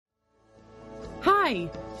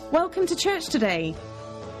Hi, welcome to church today.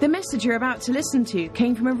 The message you're about to listen to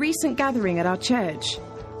came from a recent gathering at our church.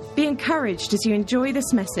 Be encouraged as you enjoy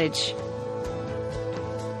this message.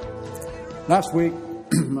 Last week,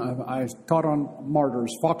 I taught on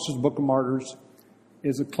Martyrs. Fox's Book of Martyrs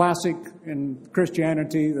is a classic in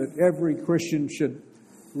Christianity that every Christian should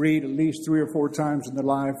read at least 3 or 4 times in their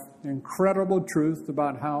life. Incredible truth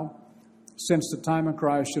about how, since the time of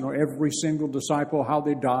Christ, every single disciple, how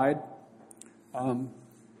they died.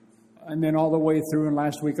 And then all the way through, and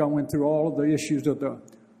last week I went through all of the issues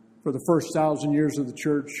for the first 1,000 years of the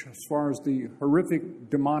church, as far as the horrific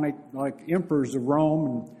demonic, like emperors of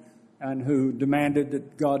Rome, and who demanded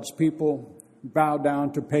that God's people bow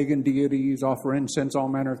down to pagan deities, offer incense, all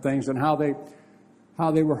manner of things, and how they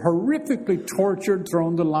were horrifically tortured,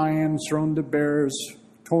 thrown to lions, thrown to bears,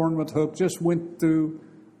 torn with hooks, just went through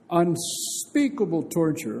unspeakable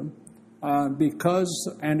torture because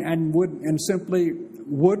simply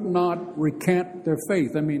would not recant their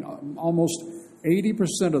faith. I mean, almost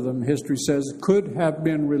 80% of them, history says, could have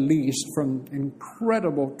been released from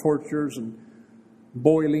incredible tortures and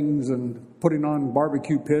boilings and putting on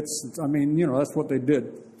barbecue pits. I mean, that's what they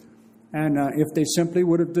did. And if they simply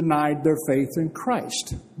would have denied their faith in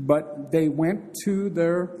Christ. But they went to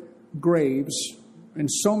their graves, in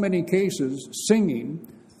so many cases, singing,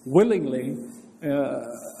 willingly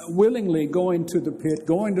going to the pit,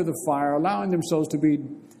 going to the fire, allowing themselves to be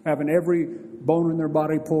having every bone in their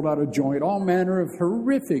body pulled out of joint, all manner of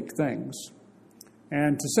horrific things.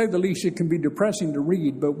 And to say the least, it can be depressing to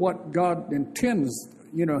read, but what God intends,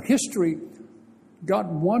 history, God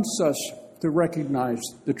wants us to recognize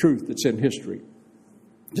the truth that's in history,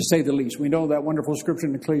 to say the least. We know that wonderful scripture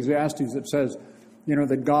in Ecclesiastes that says,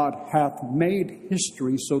 that God hath made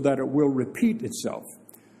history so that it will repeat itself.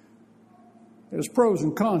 There's pros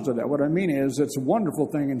and cons to that. What I mean is, it's a wonderful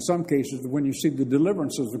thing in some cases when you see the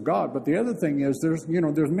deliverances of God. But the other thing is, there's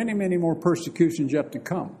many, many more persecutions yet to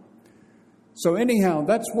come. So anyhow,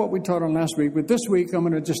 that's what we taught on last week. But this week, I'm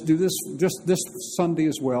going to just do this Sunday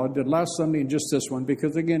as well. I did last Sunday and just this one,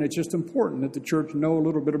 because again, it's just important that the church know a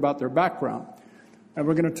little bit about their background. And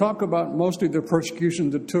we're going to talk about mostly the persecution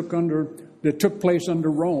that took place under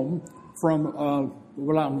Rome from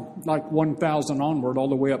like 1000 onward, all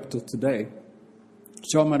the way up to today.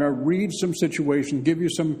 So I'm going to read some situations, give you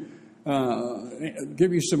some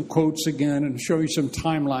quotes again, and show you some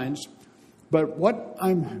timelines. But what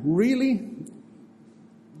I'm really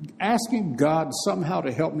asking God somehow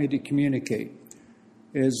to help me to communicate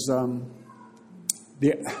is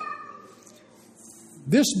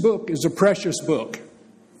this book is a precious book.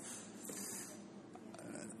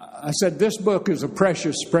 I said this book is a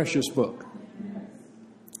precious, precious book.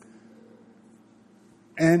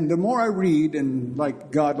 And the more I read, and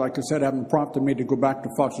like I said, having prompted me to go back to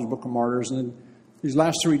Fox's Book of Martyrs, and these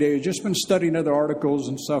last 3 days, just been studying other articles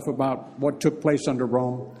and stuff about what took place under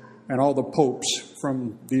Rome and all the popes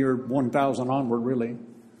from the year 1000 onward, really.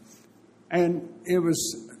 And it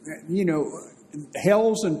was,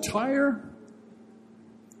 hell's entire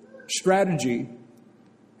strategy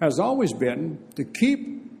has always been to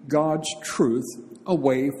keep God's truth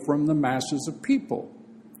away from the masses of people.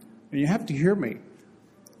 And you have to hear me.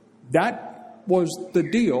 That was the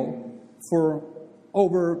deal for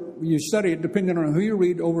you study it, depending on who you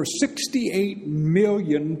read, over 68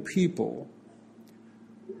 million people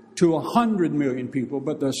to 100 million people.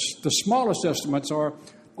 But the smallest estimates are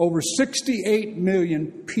over 68 million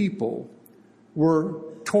people were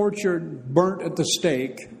tortured, burnt at the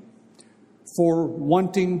stake for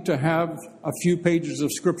wanting to have a few pages of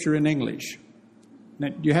scripture in English.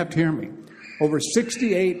 Now, you have to hear me. Over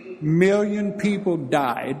 68 million people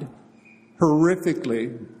died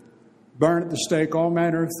horrifically, burned at the stake, all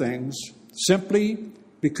manner of things, simply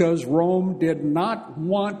because Rome did not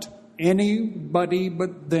want anybody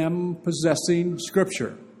but them possessing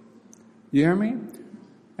Scripture. You hear me?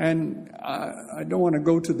 And I don't want to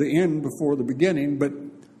go to the end before the beginning, but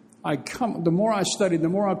the more I study, the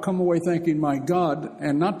more I come away thinking, my God,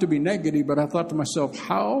 and not to be negative, but I thought to myself,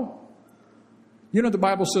 how? The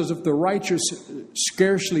Bible says, if the righteous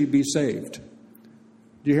scarcely be saved.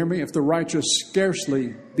 Do you hear me? If the righteous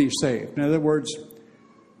scarcely be saved. In other words,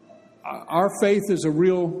 our faith is a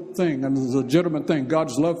real thing and a legitimate thing.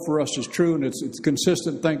 God's love for us is true and it's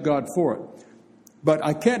consistent. Thank God for it. But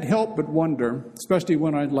I can't help but wonder, especially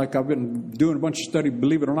when I've been doing a bunch of study,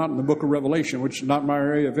 believe it or not, in the book of Revelation, which is not my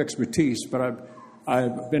area of expertise, but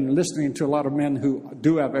I've been listening to a lot of men who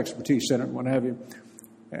do have expertise in it, what have you.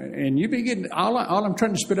 And you begin, all I'm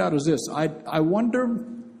trying to spit out is this. I wonder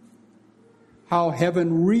how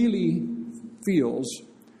heaven really feels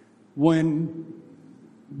when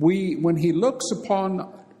when he looks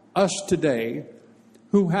upon us today,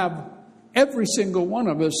 who have every single one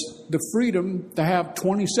of us the freedom to have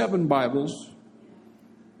 27 Bibles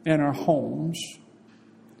in our homes,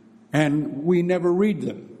 and we never read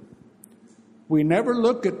them. We never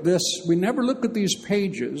look at this. We never look at these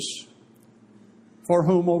pages, for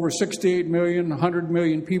whom over 68 million, 100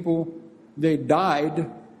 million people, they died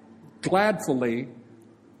gladfully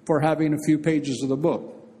for having a few pages of the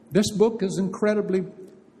book. This book is incredibly,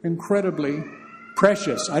 incredibly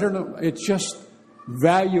precious. I don't know. It's just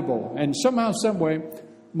valuable. And somehow, some way,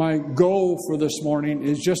 my goal for this morning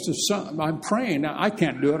is just I'm praying. I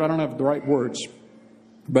can't do it. I don't have the right words.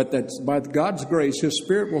 But that by God's grace, His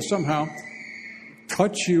Spirit will somehow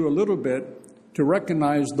touch you a little bit to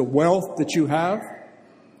recognize the wealth that you have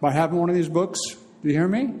by having one of these books. Do you hear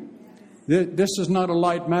me? This is not a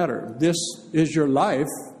light matter. This is your life.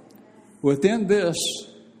 Within this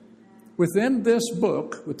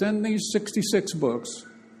book, within these 66 books,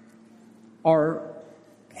 are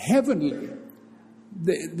heavenly.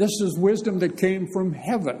 This is wisdom that came from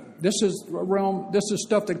heaven. This is a realm. This is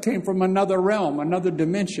stuff that came from another realm, another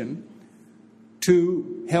dimension,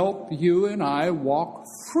 to help you and I walk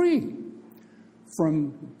free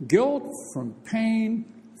from guilt, from pain,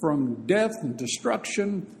 from death and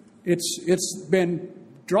destruction. It's been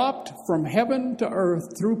dropped from heaven to earth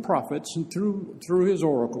through prophets and through His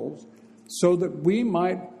oracles, so that we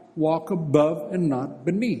might walk above and not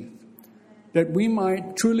beneath. That we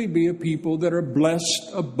might truly be a people that are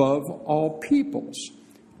blessed above all peoples.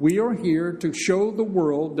 We are here to show the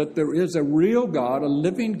world that there is a real God, a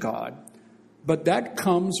living God, but that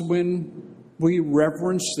comes when we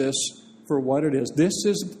reverence this for what it is. This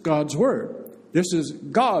is God's Word. This is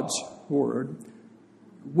God's Word.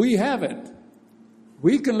 We have it.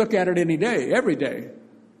 We can look at it any day, every day,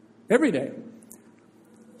 every day.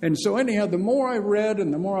 And so anyhow, the more I read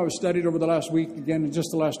and the more I was studied over the last week, again, in just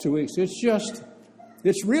the last 2 weeks,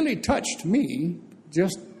 it's really touched me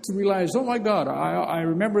just to realize, oh my God, I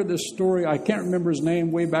remember this story. I can't remember his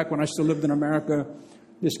name way back when I still lived in America.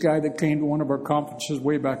 This guy that came to one of our conferences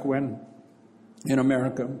way back when in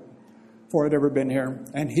America, before I'd ever been here.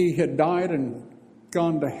 And he had died and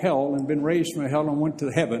gone to hell and been raised from hell and went to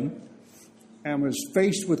heaven, and was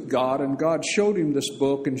faced with God, and God showed him this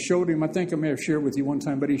book and showed him, I think I may have shared with you one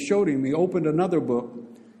time, but he opened another book,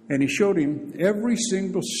 and he showed him every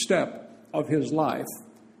single step of his life,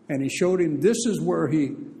 and he showed him this is where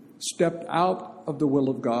he stepped out of the will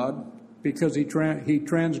of God because he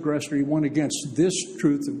transgressed or he went against this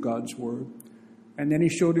truth of God's Word. And then he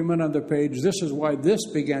showed him another page, this is why this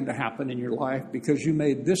began to happen in your life, because you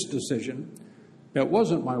made this decision. That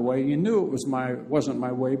wasn't my way. You knew it wasn't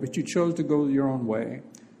my way, but you chose to go your own way.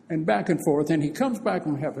 And back and forth. And he comes back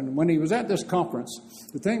from heaven. When he was at this conference,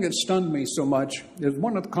 the thing that stunned me so much is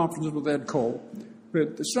one of the conferences with Ed Cole. But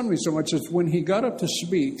it stunned me so much is when he got up to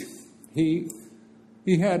speak, he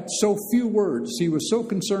had so few words. He was so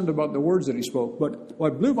concerned about the words that he spoke. But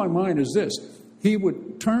what blew my mind is this. He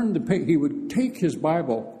would turn the page. He would take his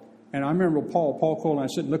Bible. And I remember Paul Cole, and I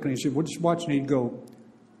sit looking, and he said, we're just watching, and he'd go,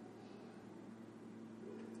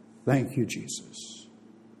 thank you, Jesus.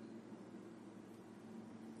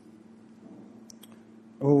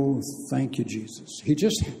 Oh, thank you, Jesus. He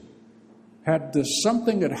just had this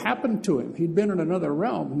something that happened to him. He'd been in another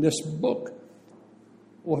realm. And this book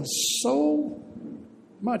was so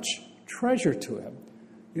much treasure to him.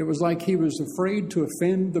 It was like he was afraid to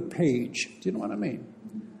offend the page. Do you know what I mean?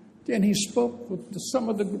 And he spoke with some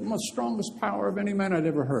of the most strongest power of any man I'd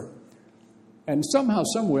ever heard. And somehow,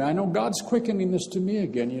 some way, I know God's quickening this to me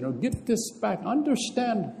again. Get this back.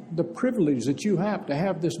 Understand the privilege that you have to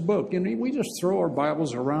have this book. We just throw our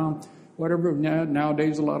Bibles around, whatever.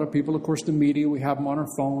 Nowadays, a lot of people, of course, the media, we have them on our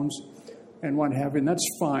phones and what have you, and that's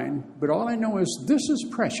fine. But all I know is this is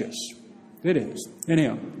precious. It is.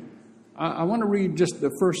 Anyhow, I want to read just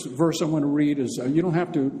the first verse I want to read is, you don't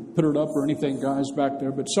have to put it up or anything, guys, back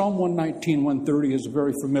there, but Psalm 119, 130 is a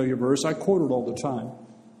very familiar verse. I quote it all the time.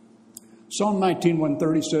 Psalm 19,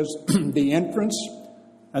 130 says, the entrance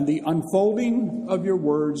and the unfolding of your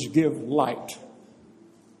words give light.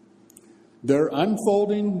 Their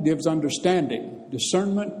unfolding gives understanding,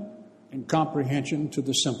 discernment, and comprehension to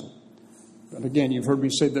the simple. But again, you've heard me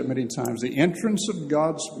say that many times. The entrance of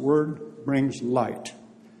God's Word brings light.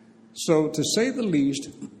 So to say the least,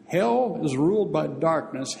 hell is ruled by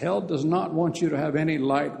darkness. Hell does not want you to have any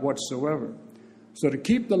light whatsoever. So to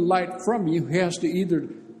keep the light from you, he has to either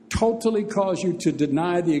totally cause you to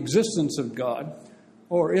deny the existence of God,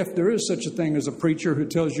 or if there is such a thing as a preacher who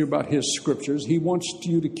tells you about his scriptures, he wants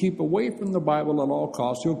you to keep away from the Bible at all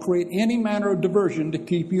costs. He'll create any manner of diversion to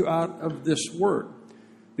keep you out of this Word.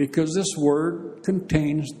 because this word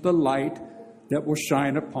contains the light that will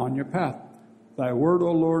shine upon your path. Thy word,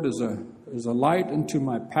 O Lord, is a light unto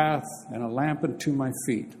my path and a lamp unto my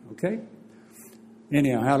feet. Okay?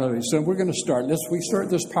 Anyhow, hallelujah. So we're going to start. We start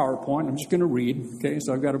this PowerPoint. I'm just going to read. Okay,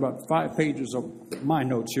 so I've got about 5 pages of my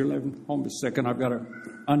notes here. Hold on a second. I've got to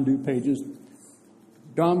undo pages.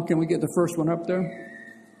 Dom, can we get the first one up there?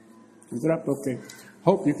 Is it up? Okay.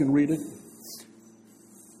 Hope you can read it.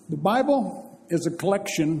 The Bible is a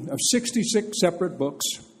collection of 66 separate books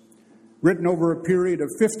written over a period of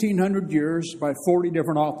 1,500 years by 40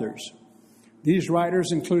 different authors. These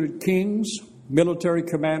writers included kings, military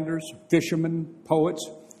commanders, fishermen, poets,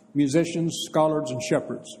 musicians, scholars, and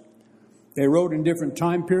shepherds. They wrote in different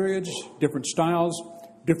time periods, different styles,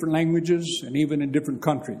 different languages, and even in different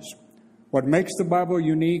countries. What makes the Bible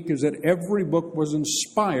unique is that every book was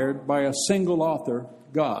inspired by a single author,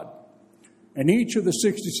 God. And each of the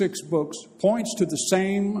 66 books points to the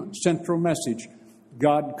same central message.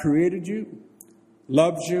 God created you,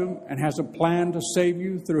 loves you, and has a plan to save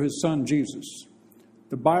you through his son, Jesus.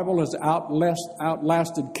 The Bible has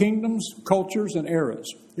outlasted kingdoms, cultures, and eras.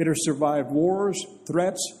 It has survived wars,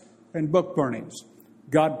 threats, and book burnings.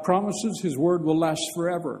 God promises his word will last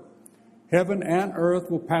forever. Heaven and earth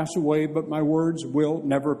will pass away, but my words will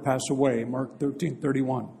never pass away. Mark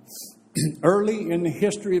 13:31. Early in the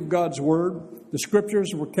history of God's word, the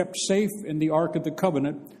scriptures were kept safe in the Ark of the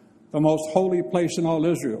Covenant, the most holy place in all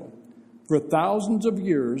Israel. For thousands of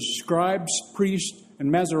years, scribes, priests, and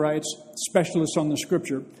Masoretes, specialists on the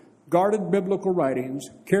scripture, guarded biblical writings,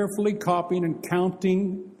 carefully copying and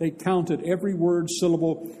counting. They counted every word,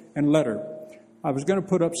 syllable, and letter. I was going to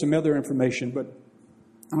put up some other information, but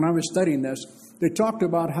when I was studying this, they talked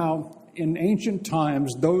about how in ancient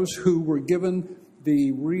times, those who were given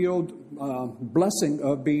the real blessing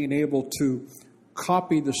of being able to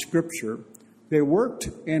copy the scripture, they worked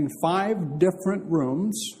in 5 different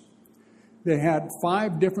rooms. They had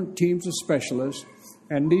 5 different teams of specialists,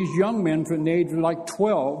 and these young men from the age of like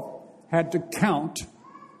 12 had to count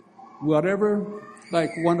whatever, like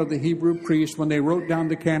one of the Hebrew priests, when they wrote down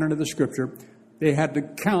the canon of the scripture, they had to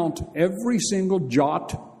count every single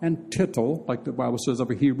jot and tittle, like the Bible says of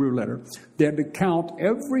a Hebrew letter. They had to count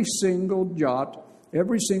every single jot,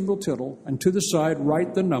 every single tittle, and to the side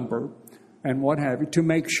write the number and what have you to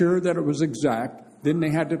make sure that it was exact. Then they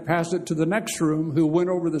had to pass it to the next room who went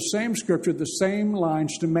over the same scripture, the same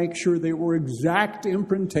lines to make sure they were exact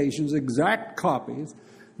imprintations, exact copies.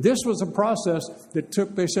 This was a process that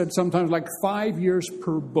took, they said, sometimes like 5 years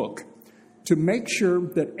per book to make sure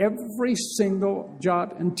that every single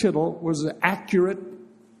jot and tittle was accurate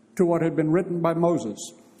to what had been written by Moses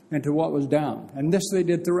and to what was down. And this they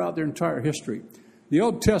did throughout their entire history. The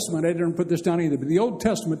Old Testament, I didn't put this down either, but the Old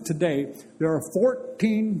Testament today, there are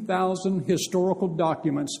 14,000 historical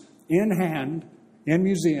documents in hand in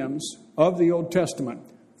museums of the Old Testament.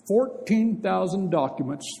 14,000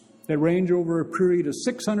 documents that range over a period of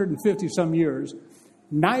 650 some years.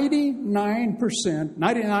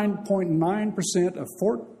 99.9% of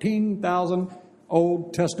 14,000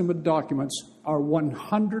 Old Testament documents are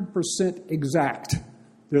 100% exact.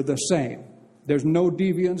 They're the same. There's no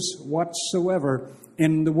deviance whatsoever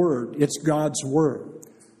in the Word. It's God's Word.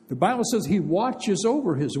 The Bible says he watches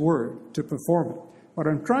over his Word to perform it. What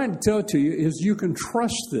I'm trying to tell to you is you can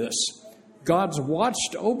trust this. God's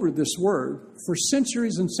watched over this Word for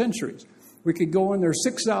centuries and centuries. We could go in there,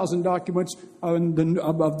 6,000 documents of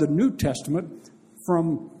the New Testament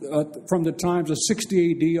from the times of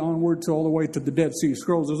 60 A.D. onward to all the way to the Dead Sea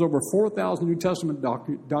Scrolls. There's over 4,000 New Testament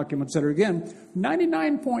documents that are, again,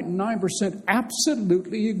 99.9%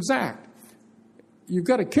 absolutely exact. You've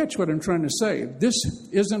got to catch what I'm trying to say. This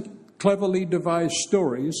isn't cleverly devised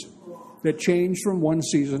stories that change from one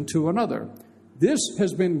season to another. This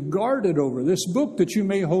has been guarded over. This book that you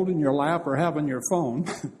may hold in your lap or have on your phone,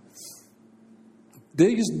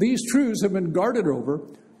 these truths have been guarded over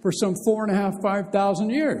for some 4,500, 5,000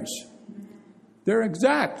 years. They're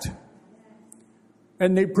exact.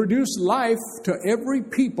 And they produce life to every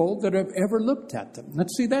people that have ever looked at them.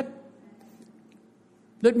 Let's see that.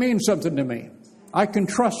 That means something to me. I can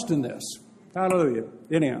trust in this. Hallelujah.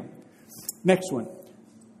 Anyhow, next one.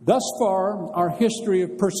 Thus far, our history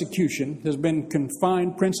of persecution has been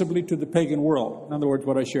confined principally to the pagan world. In other words,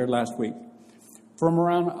 what I shared last week. From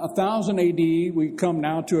around 1000 A.D., we come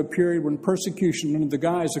now to a period when persecution under the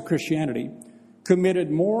guise of Christianity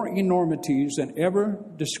committed more enormities than ever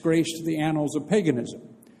disgraced the annals of paganism.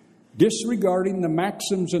 Disregarding the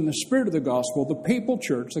maxims and the spirit of the gospel, the papal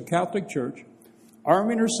church, the Catholic Church,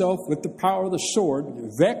 arming herself with the power of the sword,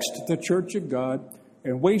 vexed the church of God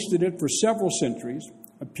and wasted it for several centuries,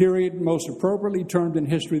 a period most appropriately termed in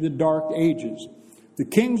history the Dark Ages. The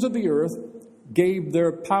kings of the earth gave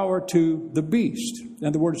their power to the beast. In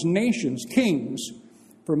other words, nations, kings,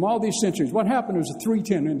 from all these centuries. What happened was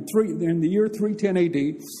in the year 310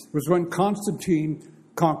 AD was when Constantine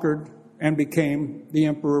conquered and became the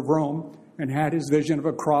emperor of Rome and had his vision of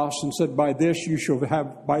a cross and said, by this you shall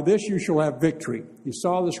have victory. He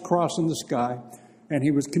saw this cross in the sky and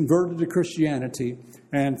he was converted to Christianity.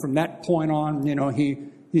 And from that point on,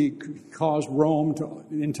 he caused Rome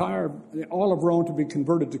all of Rome to be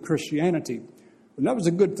converted to Christianity. And that was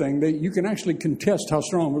a good thing. You can actually contest how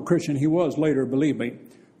strong of a Christian he was later, believe me.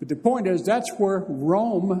 But the point is, that's when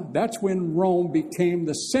Rome became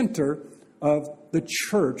the center of the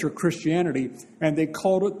church or Christianity, and they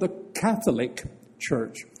called it the Catholic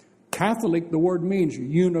Church. Catholic, the word means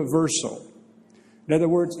universal. In other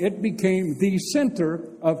words, it became the center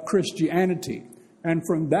of Christianity. And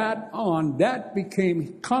from that on,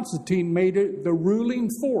 Constantine made it the ruling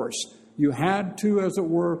force. You had to, as it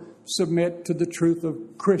were, submit to the truth of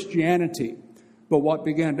Christianity. But what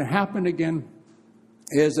began to happen again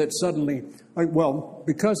is that suddenly,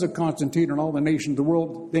 because of Constantine and all the nations of the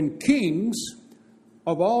world, then kings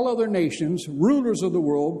of all other nations, rulers of the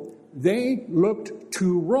world, they looked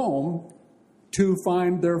to Rome to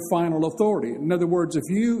find their final authority. In other words, if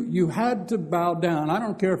you had to bow down, I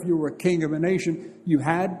don't care if you were a king of a nation, you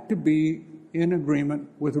had to be in agreement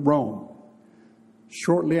with Rome.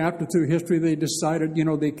 Shortly after, through history, they decided,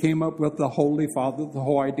 they came up with the Holy Father, the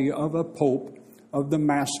whole idea of a pope, of the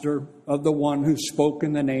master, of the one who spoke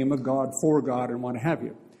in the name of God, for God, and what have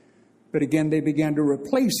you. But again, they began to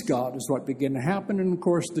replace God, is what began to happen. And of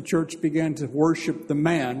course, the church began to worship the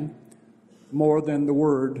man more than the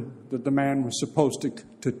word that the man was supposed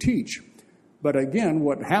to teach. But again,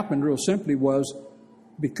 what happened real simply was,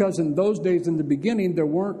 because in those days in the beginning, there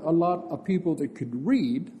weren't a lot of people that could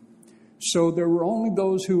read. So there were only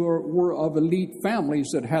those who were of elite families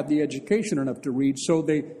that had the education enough to read. So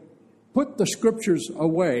they put the scriptures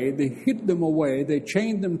away, they hid them away, they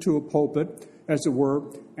chained them to a pulpit, as it were,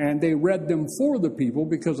 and they read them for the people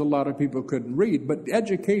because a lot of people couldn't read. But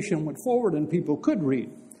education went forward and people could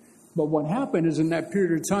read. But what happened is in that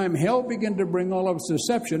period of time, hell began to bring all of its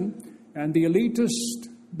deception, and the elitists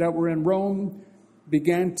that were in Rome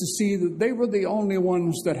began to see that they were the only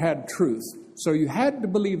ones that had truth. So you had to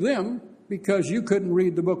believe them because you couldn't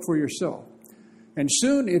read the book for yourself. And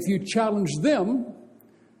soon, if you challenged them,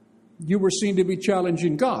 you were seen to be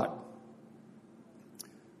challenging God.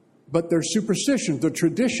 But their superstitions, their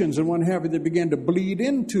traditions, and what have you, that began to bleed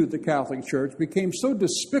into the Catholic Church became so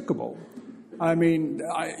despicable. I mean,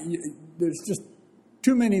 there's just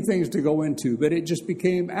too many things to go into, but it just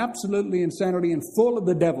became absolutely insanity and full of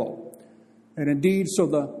the devil. And indeed, so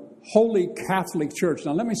the Holy Catholic Church.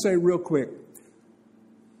 Now, let me say real quick,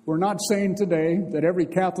 we're not saying today that every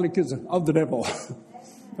Catholic is of the devil,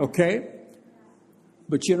 okay?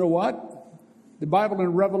 But you know what? The Bible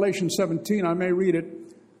in Revelation 17, I may read it,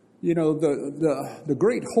 the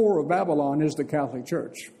great whore of Babylon is the Catholic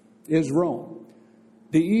Church, is Rome.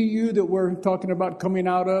 The EU that we're talking about coming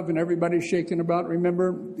out of and everybody's shaking about,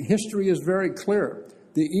 remember, history is very clear.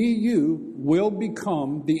 The EU will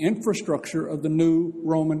become the infrastructure of the new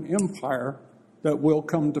Roman Empire that will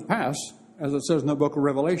come to pass, as it says in the book of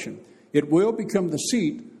Revelation. It will become the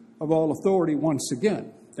seat of all authority once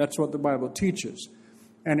again. That's what the Bible teaches.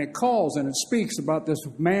 And it calls and it speaks about this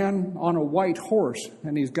man on a white horse,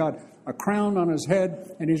 and he's got a crown on his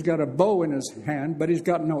head, and he's got a bow in his hand, but he's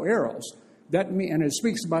got no arrows. And it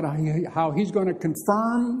speaks about how he's going to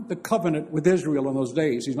confirm the covenant with Israel in those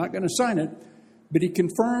days. He's not going to sign it, but he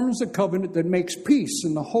confirms the covenant that makes peace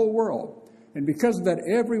in the whole world. And because of that,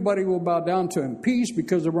 everybody will bow down to him. Peace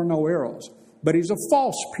because there were no arrows. But he's a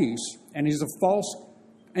false peace, and he's a false,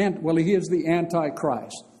 he is the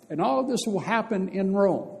Antichrist. And all of this will happen in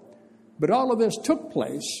Rome. But all of this took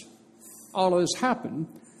place, all of this happened,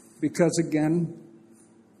 because again,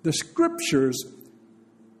 the scriptures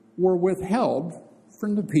were withheld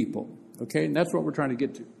from the people. Okay, and that's what we're trying to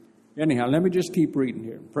get to. Anyhow, let me just keep reading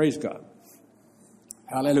here. Praise God.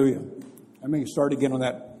 Hallelujah. Let me start again on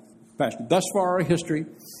that passage. Thus far, our history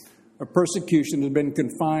of persecution has been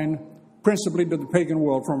confined principally to the pagan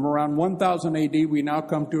world. From around 1000 AD, we now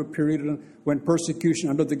come to a period when persecution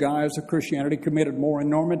under the guise of Christianity committed more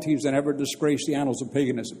enormities than ever disgraced the annals of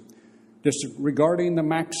paganism. Disregarding the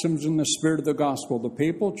maxims and the spirit of the gospel, the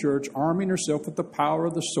papal church, arming herself with the power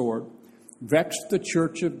of the sword, vexed the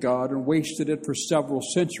church of God and wasted it for several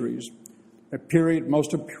centuries, a period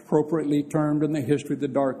most appropriately termed in the history of the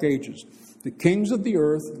Dark Ages. The kings of the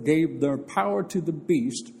earth gave their power to the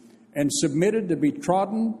beast, and submitted to be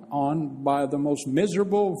trodden on by the most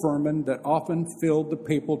miserable vermin that often filled the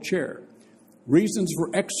papal chair. Reasons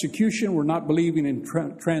for execution were not believing in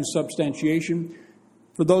transubstantiation.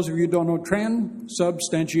 For those of you who don't know,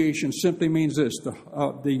 transubstantiation simply means this.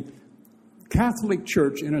 The Catholic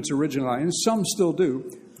Church in its original, and some still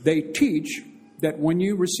do, they teach that when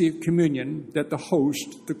you receive communion, that the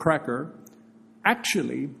host, the cracker,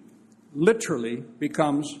 actually, literally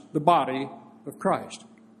becomes the body of Christ.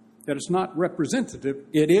 That it's not representative,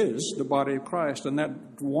 it is the body of Christ, and that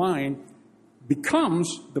wine becomes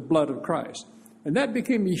the blood of Christ. And that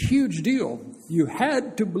became a huge deal. You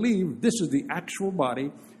had to believe this is the actual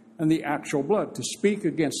body and the actual blood. To speak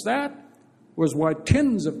against that was why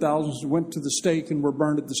tens of thousands went to the stake and were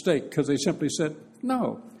burned at the stake, because they simply said,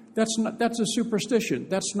 no, that's a superstition.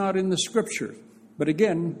 That's not in the Scripture. But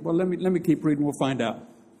again, well, let me keep reading, we'll find out.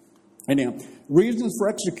 Anyhow, reasons for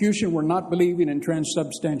execution were not believing in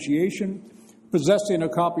transubstantiation, possessing a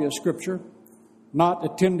copy of Scripture, not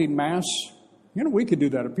attending Mass. You know, we could do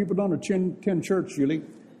that. If people don't attend church, Julie,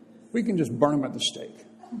 we can just burn them at the stake.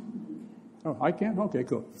 Oh, I can? Okay,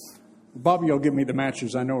 cool. Bobby will give me the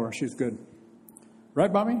matches. I know her. She's good.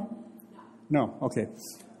 Right, Bobby? No. Okay.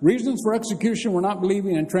 Reasons for execution were not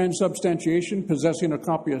believing in transubstantiation, possessing a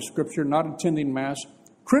copy of Scripture, not attending Mass,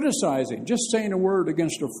 criticizing, just saying a word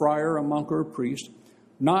against a friar, a monk, or a priest,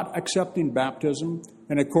 not accepting baptism,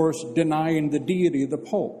 and, of course, denying the deity of the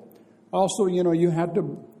Pope. Also, you know, you had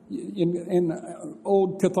to... In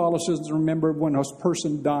old Catholicism, remember, when a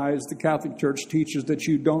person dies, the Catholic Church teaches that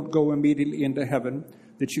you don't go immediately into heaven,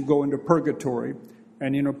 that you go into purgatory.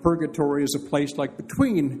 And, you know, purgatory is a place like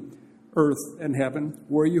between earth and heaven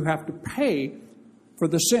where you have to pay for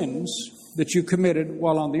the sins that you committed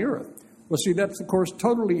while on the earth. Well, see, that's, of course,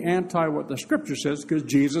 totally anti what the Scripture says, because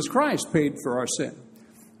Jesus Christ paid for our sin.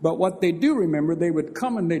 But what they do remember, they would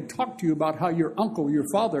come and they'd talk to you about how your uncle, your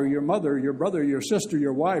father, your mother, your brother, your sister,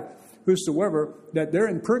 your wife, whosoever, that they're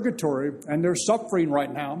in purgatory and they're suffering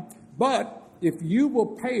right now. But if you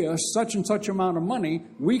will pay us such and such amount of money,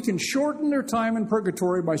 we can shorten their time in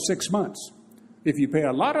purgatory by 6 months. If you pay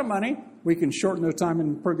a lot of money, we can shorten their time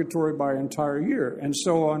in purgatory by an entire year, and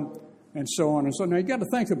so on, and so on, and so on. Now, you got to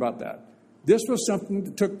think about that. This was something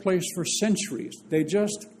that took place for centuries. They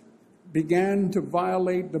just began to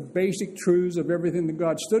violate the basic truths of everything that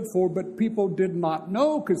God stood for, but people did not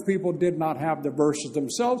know, because people did not have the verses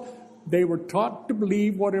themselves. They were taught to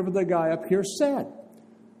believe whatever the guy up here said.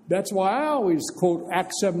 That's why I always quote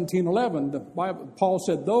Acts 17:11. The Bible, Paul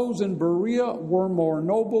said, those in Berea were more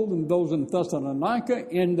noble than those in Thessalonica,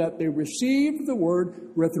 in that they received the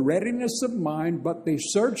word with readiness of mind, but they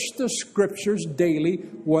searched the Scriptures daily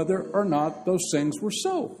whether or not those things were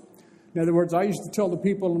so. In other words, I used to tell the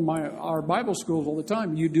people in our Bible schools all the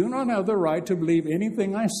time, you do not have the right to believe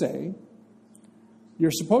anything I say.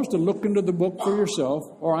 You're supposed to look into the book for yourself,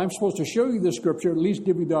 or I'm supposed to show you the Scripture, at least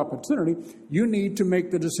give you the opportunity. You need to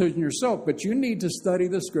make the decision yourself, but you need to study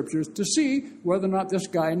the Scriptures to see whether or not this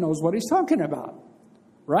guy knows what he's talking about.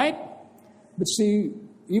 Right? But see,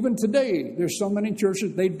 even today, there's so many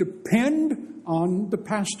churches, they depend on the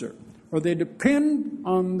pastor, or they depend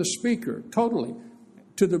on the speaker totally.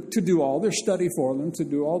 To do all their study for them, to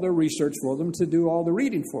do all their research for them, to do all the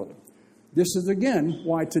reading for them. This is, again,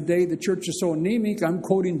 why today the church is so anemic. I'm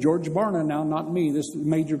quoting George Barna now, not me, this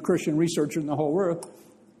major Christian researcher in the whole world.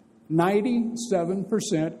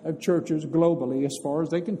 97% of churches globally, as far as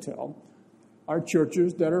they can tell, are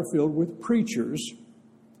churches that are filled with preachers.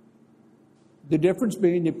 The difference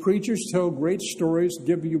being the preachers tell great stories,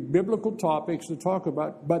 give you biblical topics to talk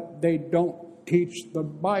about, but they don't teach the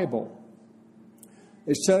Bible.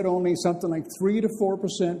 It said only something like 3 to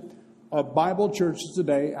 4% of Bible churches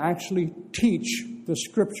today actually teach the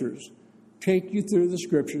Scriptures, take you through the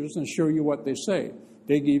Scriptures and show you what they say.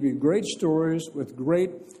 They give you great stories with great,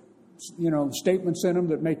 statements in them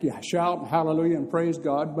that make you shout hallelujah and praise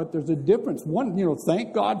God. But there's a difference. One,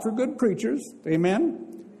 thank God for good preachers.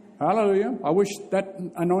 Amen. Hallelujah. I wish that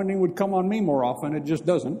anointing would come on me more often. It just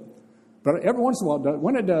doesn't. But every once in a while it does.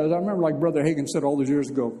 When it does, I remember like Brother Hagin said all those years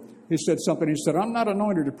ago, he said something. He said, I'm not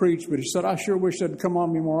anointed to preach, but he said, I sure wish that'd come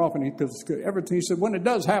on me more often. Because everything, he said, when it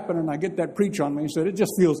does happen and I get that preach on me, he said, it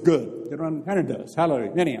just feels good. And it does.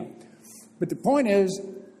 Hallelujah. Anyhow. But the point is,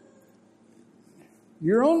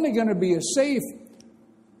 you're only going to be as safe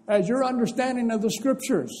as your understanding of the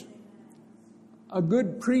Scriptures. A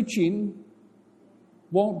good preaching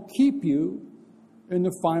won't keep you in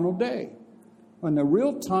the final day. When the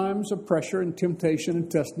real times of pressure and temptation and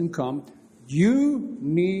testing come, you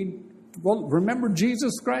need, remember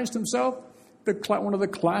Jesus Christ himself? One of the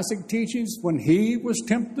classic teachings, when he was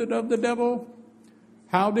tempted of the devil,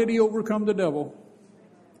 How did he overcome the devil?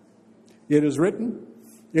 It is written.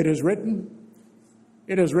 It is written.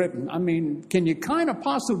 It is written. I mean, can you kind of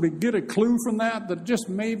possibly get a clue from that? That just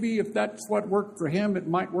maybe if that's what worked for him, it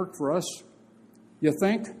might work for us? You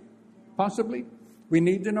think? Possibly? We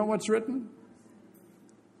need to know what's written?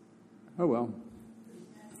 Oh, well.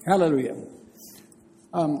 Hallelujah.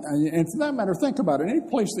 And for that matter, think about it. Any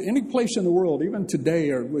place in the world, even today,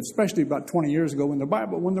 or especially about 20 years ago, when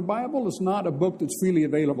the Bible is not a book that's freely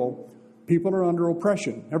available, people are under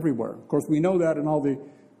oppression everywhere. Of course, we know that in all the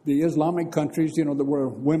Islamic countries, where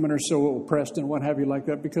women are so oppressed and what have you like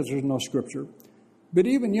that because there's no scripture. But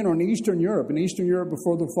even, in Eastern Europe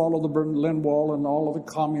before the fall of the Berlin Wall and all of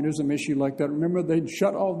the communism issue like that, remember they'd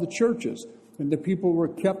shut all the churches and the people were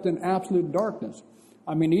kept in absolute darkness.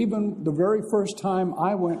 I mean, even the very first time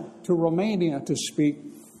I went to Romania to speak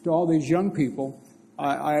to all these young people,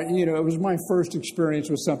 it was my first experience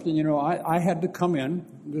with something. I had to come in.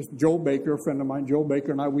 This Joel Baker, a friend of mine, Joel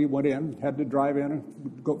Baker and I, we went in, had to drive in,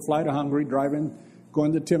 and fly to Hungary, drive in, go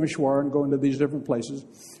into Timișoara and go into these different places.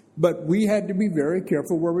 But we had to be very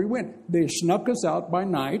careful where we went. They snuck us out by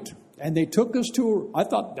night, and they took us to, I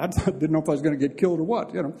didn't know if I was going to get killed or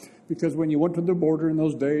what, because when you went to the border in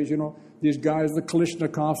those days, these guys, the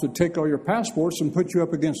Kalashnikovs, would take all your passports and put you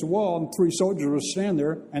up against the wall, and 3 soldiers would stand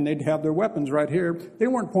there, and they'd have their weapons right here. They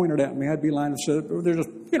weren't pointed at me. I'd be lying to say they're just,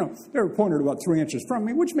 they were pointed about 3 inches from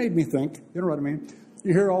me, which made me think, you know what I mean?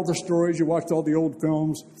 You hear all the stories, you watch all the old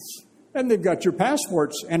films, and they've got your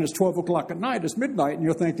passports, and it's 12 o'clock at night, it's midnight, and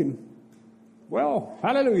you're thinking, well,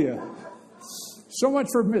 hallelujah. So much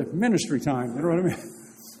for ministry time, you know what I mean?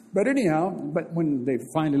 But anyhow, when they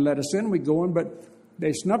finally let us in, we go in, but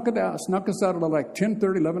they snuck us out at like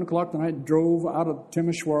 10:30, 11 o'clock tonight, drove out of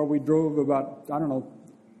Timișoara. We drove about,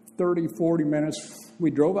 30, 40 minutes. We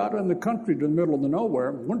drove out in the country to the middle of the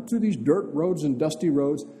nowhere, went through these dirt roads and dusty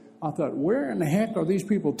roads. I thought, where in the heck are these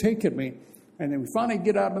people taking me? And then we finally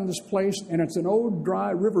get out in this place, and it's an old dry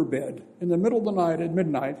riverbed in the middle of the night at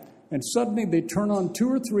midnight. And suddenly they turn on 2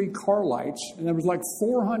 or 3 car lights, and there was like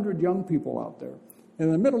 400 young people out there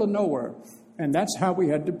in the middle of nowhere. And that's how we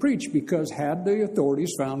had to preach, because had the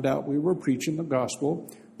authorities found out we were preaching the gospel,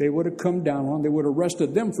 they would have come down on, they would have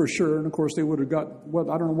arrested them for sure. And of course, they would have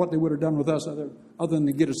I don't know what they would have done with us other than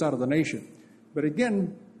to get us out of the nation. But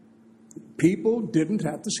again, people didn't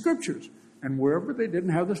have the scriptures. And wherever they didn't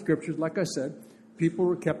have the scriptures, like I said, people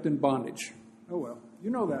were kept in bondage. Oh, well,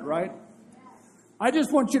 you know that, right? I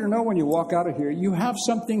just want you to know when you walk out of here, you have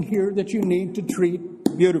something here that you need to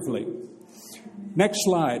treat beautifully. Next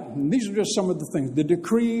slide. And these are just some of the things. The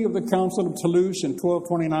decree of the Council of Toulouse in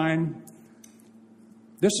 1229.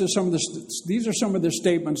 These are some of the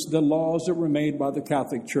statements, the laws that were made by the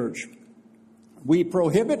Catholic Church. We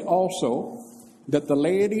prohibit also that the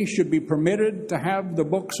laity should be permitted to have the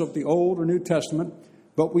books of the Old or New Testament,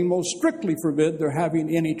 but we most strictly forbid their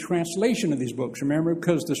having any translation of these books. Remember,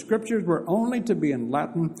 because the scriptures were only to be in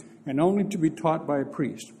Latin and only to be taught by a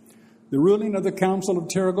priest. The ruling of the Council of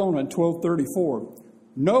Tarragona in 1234.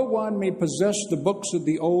 No one may possess the books of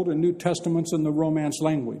the Old and New Testaments in the Romance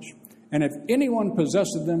language. And if anyone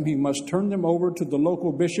possesses them, he must turn them over to the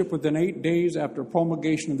local bishop within 8 days after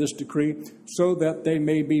promulgation of this decree, so that they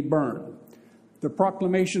may be burned. The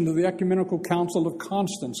proclamation of the Ecumenical Council of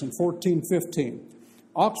Constance in 1415.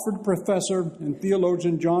 Oxford professor and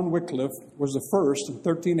theologian John Wycliffe was the first in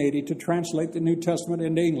 1380 to translate the New Testament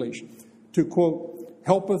into English, to, quote,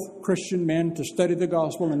 helpeth Christian men to study the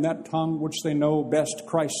gospel in that tongue which they know best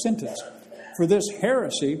Christ's sentence. For this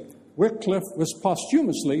heresy, Wycliffe was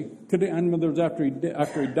posthumously, and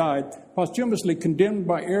after he died, posthumously condemned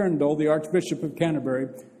by Arundel, the Archbishop of Canterbury.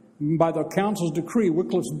 By the council's decree,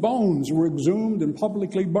 Wycliffe's bones were exhumed and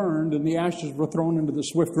publicly burned, and the ashes were thrown into the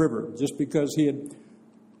Swift River, just because he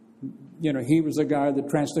was the guy that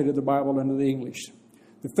translated the Bible into the English.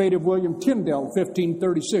 The fate of William Tyndale,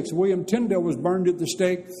 1536. William Tyndale was burned at the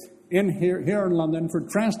stake here in London for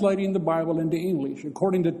translating the Bible into English.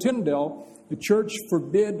 According to Tyndale, the church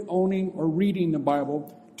forbid owning or reading the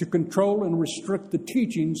Bible to control and restrict the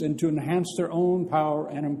teachings and to enhance their own power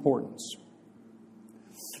and importance.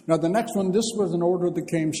 Now, the next one, this was an order that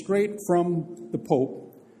came straight from the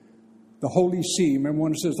Pope. The Holy See. Remember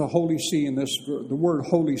when it says the Holy See in this, the word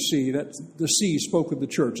Holy See, that the See spoke of the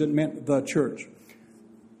church. It meant the church.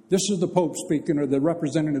 This is the Pope speaking, or the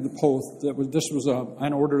representative of the Pope. This was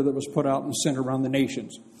an order that was put out and sent around the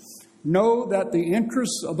nations. Know that the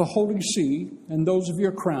interests of the Holy See and those of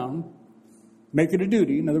your crown make it a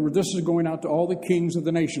duty. In other words, this is going out to all the kings of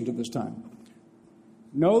the nations at this time.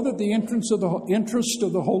 Know that the interest of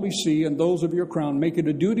the Holy See and those of your crown make it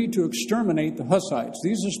a duty to exterminate the Hussites.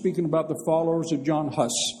 These are speaking about the followers of John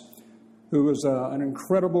Huss, who was an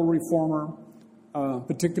incredible reformer,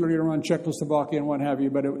 particularly around Czechoslovakia and what have you.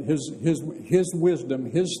 But his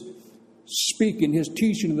wisdom, his speaking, his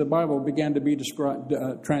teaching of the Bible began to be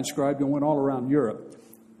transcribed and went all around Europe.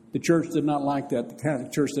 The church did not like that. The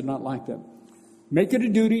Catholic Church did not like that. Make it a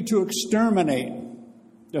duty to exterminate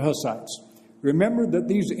the Hussites. Remember that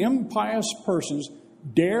these impious persons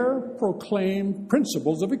dare proclaim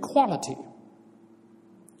principles of equality,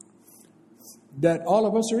 that all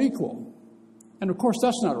of us are equal. And of course,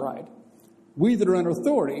 that's not right. We that are in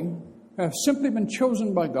authority have simply been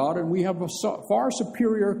chosen by God, and we have a far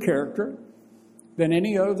superior character than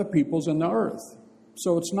any other peoples in the earth.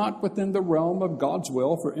 So it's not within the realm of God's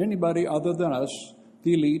will for anybody other than us,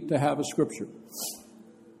 the elite, to have a scripture.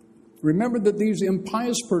 Remember that these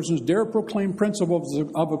impious persons dare proclaim principles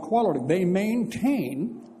of equality. They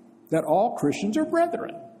maintain that all Christians are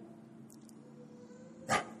brethren,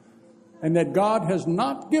 and that God has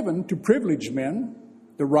not given to privileged men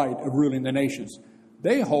the right of ruling the nations.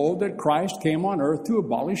 They hold that Christ came on earth to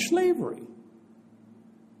abolish slavery.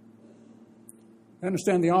 I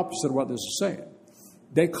understand the opposite of what this is saying.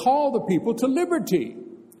 They call the people to liberty.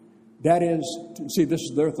 That is, see, this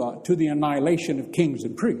is their thought, to the annihilation of kings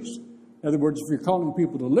and priests. In other words, if you're calling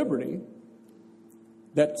people to liberty,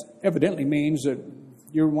 that evidently means that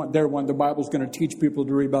they're when the Bible's going to teach people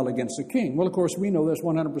to rebel against the king. Well, of course, we know that's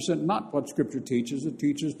 100% not what Scripture teaches. It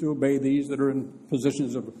teaches to obey these that are in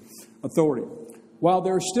positions of authority. While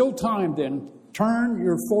there's still time, then, turn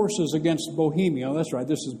your forces against Bohemia. That's right,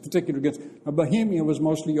 this is particular against... Bohemia was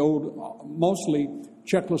mostly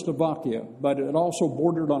Czechoslovakia, but it also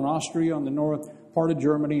bordered on Austria, on the north, part of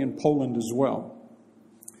Germany, and Poland as well.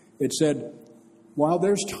 It said, while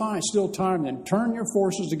there's still time, then turn your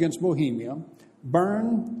forces against Bohemia,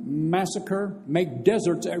 burn, massacre, make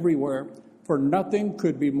deserts everywhere, for nothing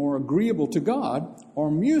could be more agreeable to God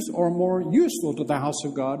or more useful to the house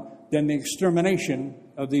of God than the extermination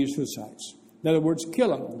of these Hussites. In other words, kill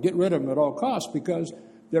them, get rid of them at all costs, because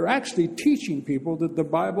they're actually teaching people that the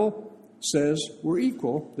Bible says we're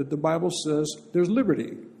equal, that the Bible says there's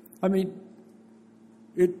liberty. I mean,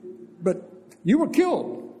 but you were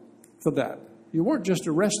killed for that. You weren't just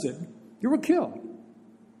arrested, you were killed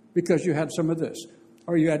because you had some of this,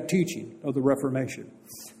 or you had teaching of the Reformation.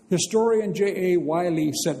 Historian J.A.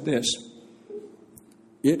 Wiley said this: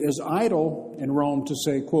 it is idle in Rome to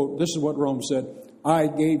say, quote, this is what Rome said, I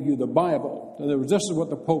gave you the Bible. In other words, this is what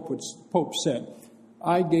the Pope said.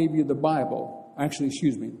 I gave you the Bible. Actually,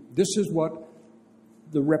 this is what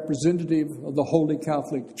the representative of the Holy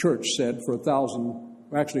Catholic Church said for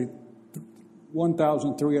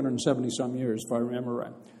 1,370 some years, if I remember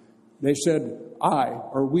right. They said,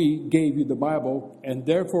 we gave you the Bible, and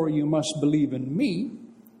therefore you must believe in me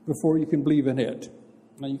before you can believe in it.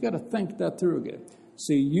 Now, you got to think that through again.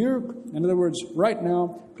 See, in other words, right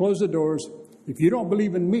now, close the doors. If you don't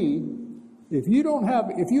believe in me, if you have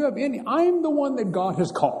any, I'm the one that God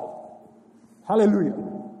has called. Hallelujah.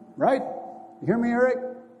 Right? You hear me, Eric?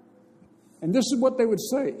 And this is what they would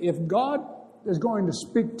say. If God is going to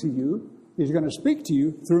speak to you, He's going to speak to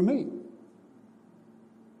you through me.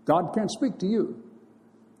 God can't speak to you.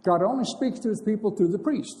 God only speaks to His people through the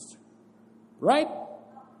priests. Right?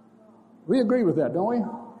 We agree with that, don't we?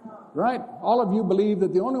 Right? All of you believe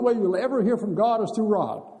that the only way you'll ever hear from God is through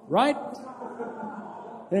Rod. Right?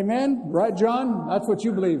 Amen? Right, John? That's what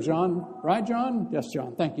you believe, John. Right, John? Yes,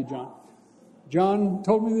 John. Thank you, John. John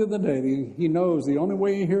told me the other day that he knows the only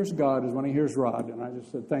way he hears God is when he hears Rod. And I just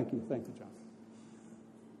said, thank you, John.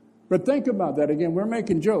 But think about that. Again, we're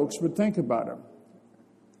making jokes, but think about it.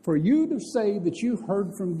 For you to say that you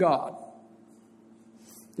heard from God,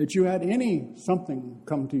 that you had something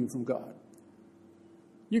come to you from God,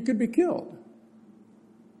 you could be killed.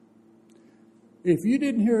 If you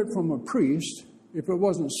didn't hear it from a priest, if it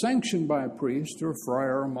wasn't sanctioned by a priest or a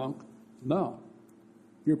friar or a monk, no,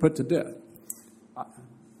 you're put to death.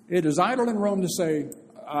 It is idle in Rome to say,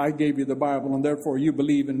 I gave you the Bible and therefore you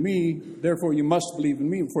believe in me, therefore you must believe in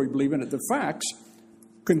me before you believe in it. The facts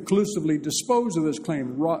conclusively dispose of this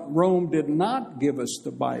claim. Rome did not give us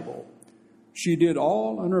the Bible. She did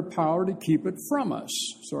all in her power to keep it from us.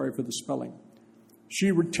 Sorry for the spelling.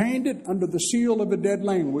 She retained it under the seal of a dead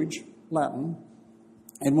language, Latin,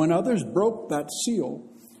 and when others broke that seal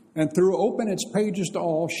and threw open its pages to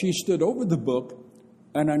all, she stood over the book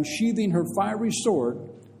and, unsheathing her fiery sword,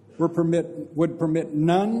 would permit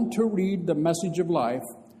none to read the message of life,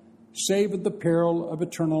 save at the peril of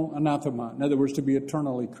eternal anathema. In other words, to be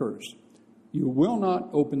eternally cursed. You will not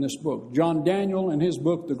open this book. John Daniel, in his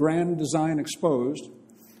book, The Grand Design Exposed,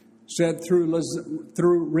 said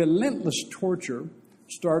through relentless torture,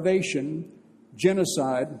 starvation,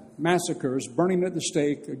 genocide, massacres, burning at the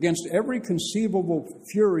stake, against every conceivable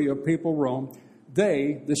fury of papal Rome,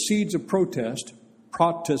 they, the seeds of protest,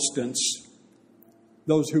 Protestants,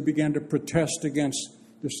 those who began to protest against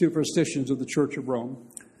the superstitions of the Church of Rome,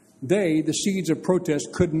 they, the seeds of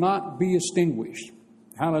protest, could not be extinguished.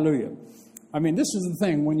 Hallelujah. I mean, this is the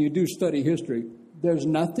thing when you do study history. There's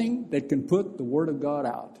nothing that can put the Word of God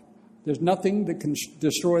out. There's nothing that can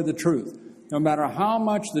destroy the truth. No matter how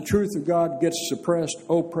much the truth of God gets suppressed,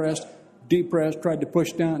 oppressed, depressed, tried to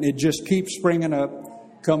push down, it just keeps springing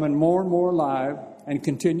up, coming more and more alive, and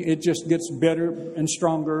continue. It just gets better and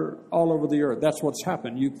stronger all over the earth. That's what's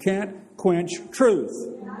happened. You can't quench truth.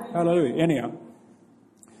 Hallelujah. Anyhow,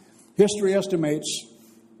 history estimates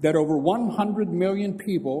that over 100 million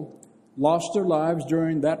people lost their lives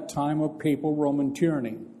during that time of papal Roman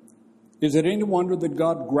tyranny. Is it any wonder that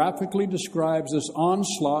God graphically describes this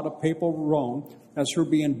onslaught of papal Rome as her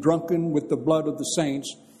being drunken with the blood of the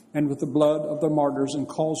saints and with the blood of the martyrs, and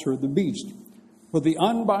calls her the beast? For the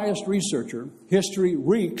unbiased researcher, history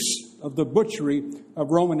reeks of the butchery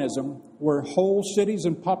of Romanism, where whole cities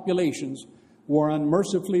and populations were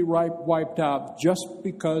unmercifully wiped out just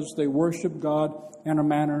because they worshiped God in a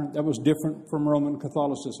manner that was different from Roman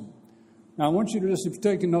Catholicism. Now, I want you to just, if you're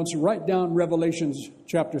taking notes, write down Revelation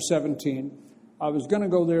chapter 17. I was going to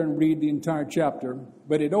go there and read the entire chapter,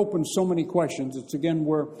 but it opens so many questions. It's again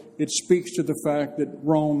where it speaks to the fact that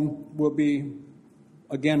Rome will be,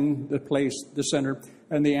 again, the place, the center,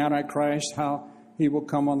 and the Antichrist, how he will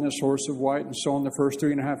come on this horse of white, and so on the first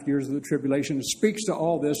 3.5 years of the tribulation. It speaks to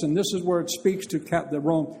all this, and this is where it speaks to the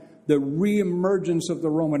reemergence of the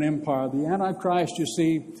Roman Empire. The Antichrist, you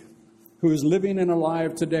see, who is living and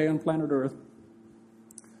alive today on planet Earth.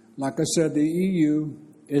 Like I said, the EU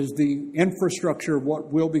is the infrastructure of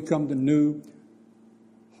what will become the new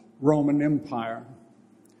Roman Empire.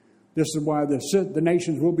 This is why the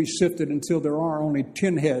nations will be sifted until there are only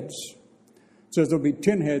 10 heads. It says there'll be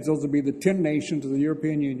 10 heads. Those will be the 10 nations of the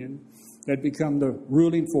European Union that become the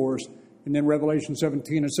ruling force. And then Revelation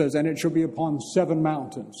 17, it says, and it shall be upon 7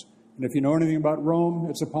 mountains. And if you know anything about Rome,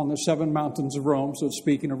 it's upon the 7 mountains of Rome. So it's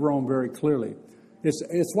speaking of Rome very clearly.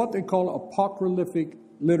 It's what they call apocryphic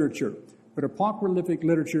literature. But apocryphic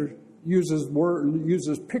literature uses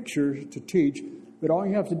pictures to teach. But all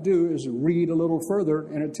you have to do is read a little further,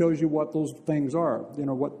 and it tells you what those things are. You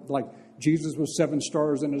know, what, like Jesus with 7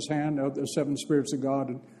 stars in his hand, the 7 spirits of God.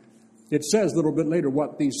 And it says a little bit later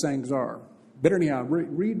what these things are. But anyhow,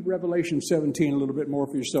 read Revelation 17 a little bit more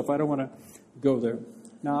for yourself. I don't want to go there.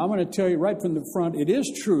 Now, I'm going to tell you right from the front, it is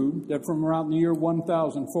true that from around the year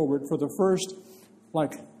 1000 forward, for the first,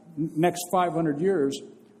 next 500 years,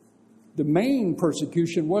 the main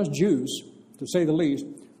persecution was Jews, to say the least.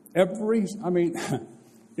 It's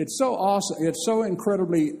so awesome, it's so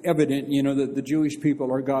incredibly evident, that the Jewish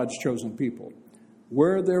people are God's chosen people.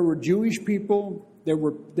 Where there were Jewish people, there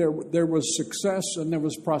was success and there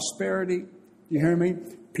was prosperity. You hear me?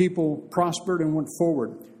 People prospered and went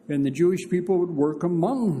forward. And the Jewish people would work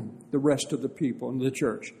among the rest of the people in the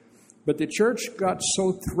church. But the church got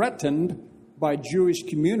so threatened by Jewish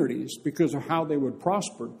communities because of how they would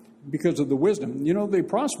prosper, because of the wisdom. They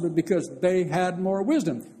prospered because they had more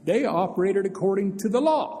wisdom. They operated according to the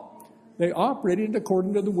law. They operated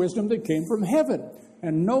according to the wisdom that came from heaven.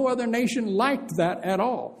 And no other nation liked that at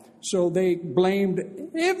all. So they blamed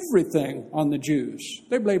everything on the Jews.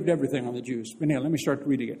 They blamed everything on the Jews. But now, let me start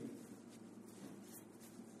reading it.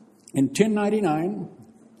 In 1099,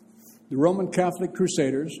 the Roman Catholic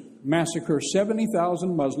Crusaders massacred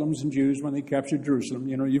 70,000 Muslims and Jews when they captured Jerusalem.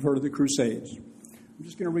 You've heard of the Crusades. I'm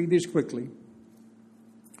just going to read these quickly.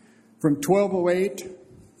 From 1208,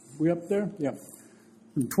 we up there? Yeah.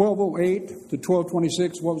 From 1208 to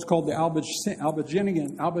 1226, what was called the Albigensian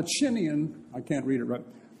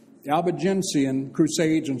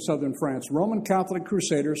Crusades in southern France. Roman Catholic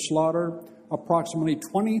Crusaders slaughtered approximately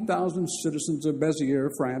 20,000 citizens of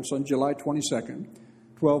Béziers, France, on July 22nd,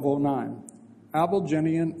 1209.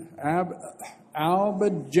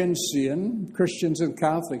 Albigensian Christians and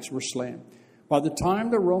Catholics were slain. By the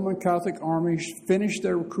time the Roman Catholic army finished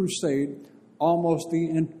their crusade, almost the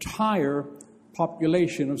entire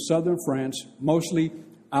population of southern France, mostly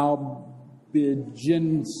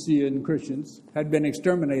Albigensian Christians, had been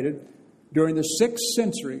exterminated. During the 6th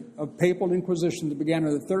century of papal inquisition that began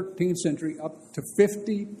in the 13th century, up to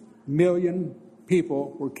 50 million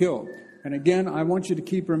people were killed. And again, I want you to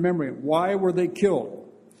keep remembering, why were they killed?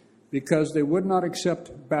 Because they would not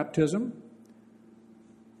accept baptism.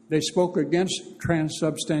 They spoke against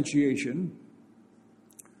transubstantiation.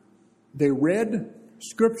 They read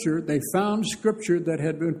Scripture. They found Scripture that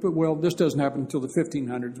had been put. Well, this doesn't happen until the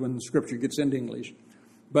 1500s when the Scripture gets into English.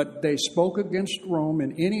 But they spoke against Rome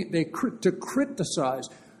and to criticize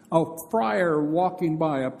a friar walking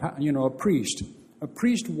by, a priest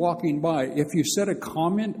walking by. If you said a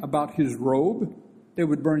comment about his robe, they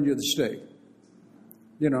would burn you at the stake.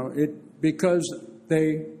 Because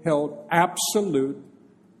they held absolute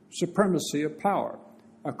supremacy of power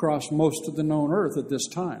across most of the known earth at this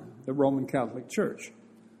time, the Roman Catholic Church.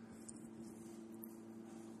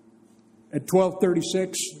 At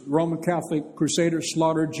 1236, Roman Catholic Crusaders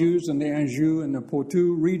slaughtered Jews in the Anjou and the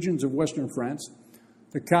Poitou regions of western France.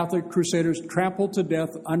 The Catholic Crusaders trampled to death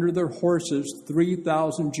under their horses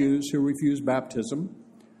 3,000 Jews who refused baptism.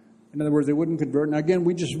 In other words, they wouldn't convert. Now, again,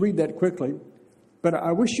 we just read that quickly, but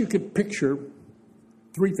I wish you could picture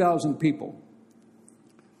 3,000 people.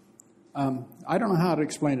 I don't know how to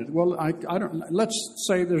explain it. Well, I don't. Let's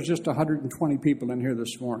say there's just 120 people in here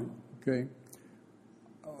this morning. Okay.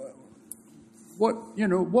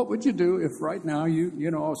 What would you do if right now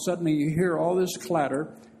suddenly you hear all this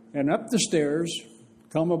clatter, and up the stairs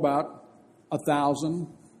come about 1,000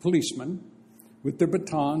 policemen with their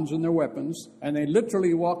batons and their weapons, and they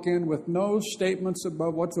literally walk in with no statements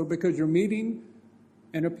above whatsoever because you're meeting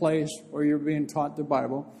in a place where you're being taught the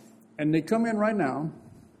Bible, and they come in right now.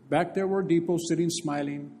 Back there were Depot sitting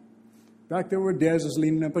smiling. Back there were Des is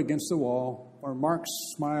leaning up against the wall, or Mark's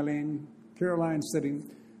smiling, Caroline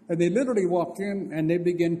sitting. And they literally walk in and they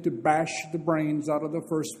begin to bash the brains out of the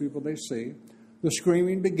first people they see. The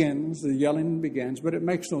screaming begins, the yelling begins, but it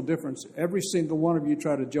makes no difference. Every single one of you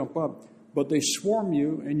try to jump up, but they swarm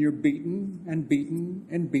you and you're beaten and beaten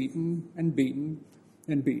and beaten and beaten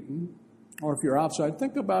and beaten. Or if you're outside,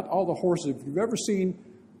 think about all the horses. If you've ever seen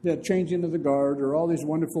that changing of the guard or all these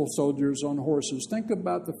wonderful soldiers on horses, think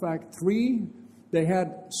about the fact they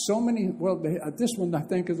had so many, at this one, I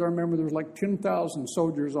think, as I remember, there was like 10,000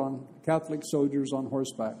 Catholic soldiers on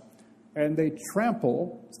horseback. And they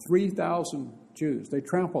trample 3,000 Jews. They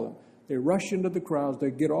trample them. They rush into the crowds. They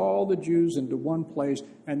get all the Jews into one place,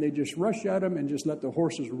 and they just rush at them and just let the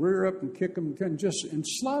horses rear up and kick them and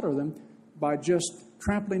slaughter them by just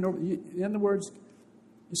trampling over. In other words,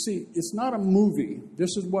 you see, it's not a movie.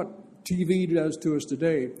 This is what TV does to us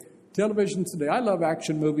today. Television today, I love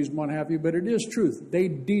action movies and what have you, but it is truth. They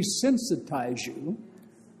desensitize you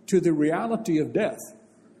to the reality of death.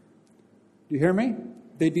 Do you hear me?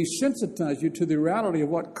 They desensitize you to the reality of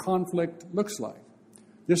what conflict looks like.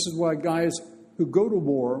 This is why guys who go to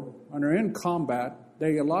war and are in combat,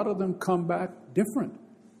 a lot of them come back different.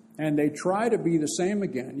 And they try to be the same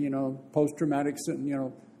again, post-traumatic,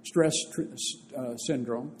 stress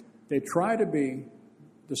syndrome. They try to be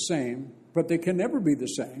the same, but they can never be the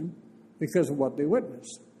same because of what they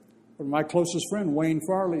witnessed. But my closest friend, Wayne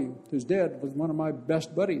Farley, who's dead, was one of my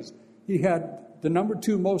best buddies. He had the number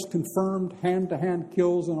 2 most confirmed hand-to-hand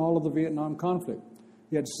kills in all of the Vietnam conflict.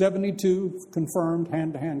 He had 72 confirmed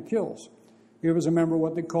hand-to-hand kills. He was a member of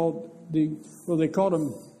what they called they called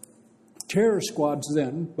them terror squads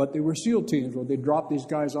then, but they were SEAL teams where they dropped these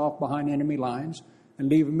guys off behind enemy lines and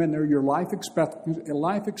leave them in there. Your life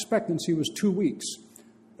expectancy was 2 weeks.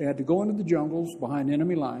 They had to go into the jungles behind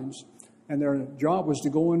enemy lines, and their job was to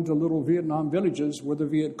go into little Vietnam villages where the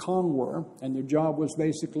Viet Cong were, and their job was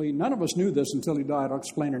basically, none of us knew this until he died, I'll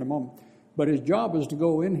explain in a moment, but his job was to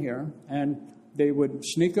go in here, and they would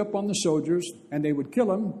sneak up on the soldiers, and they would kill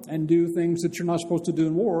them and do things that you're not supposed to do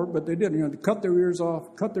in war, but they did. They cut their ears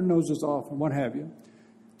off, cut their noses off, and what have you,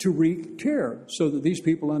 to wreak terror, so that these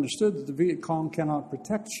people understood that the Viet Cong cannot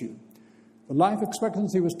protect you. The life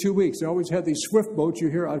expectancy was 2 weeks. They always had these swift boats. You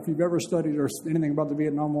hear, if you've ever studied or anything about the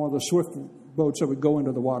Vietnam War, the swift boats that would go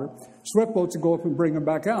into the water. Swift boats would go up and bring them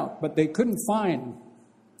back out. But they couldn't find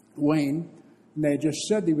Wayne, and they just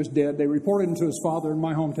said he was dead. They reported to his father in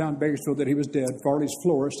my hometown, Bakersfield, that he was dead. Farley's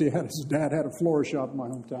florist. His dad had a florist shop in my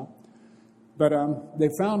hometown. But they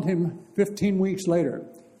found him 15 weeks later.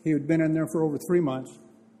 He had been in there for over 3 months.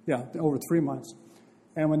 Yeah, over 3 months.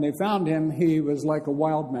 And when they found him, he was like a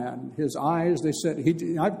wild man. His eyes, they said,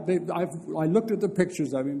 I looked at the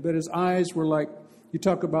pictures of him, but his eyes were like, you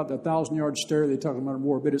talk about the 1,000-yard stare they talk about in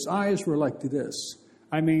war, but his eyes were like this.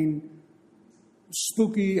 I mean,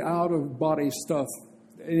 spooky, out-of-body stuff.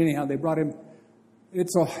 Anyhow, they brought him,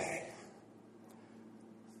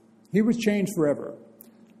 he was changed forever.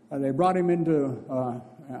 They brought him into,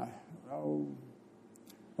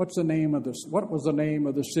 what was the name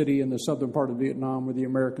of the city in the southern part of Vietnam where the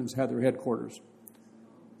Americans had their headquarters?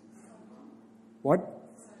 What?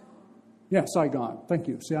 Yeah, Saigon. Thank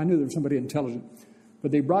you. See, I knew there was somebody intelligent.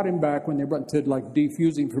 But they brought him back when they brought to like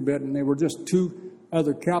defusing for a bit, and they were just two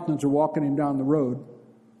other captains were walking him down the road.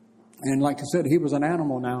 And like I said, he was an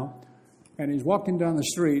animal now. And he's walking down the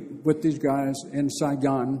street with these guys in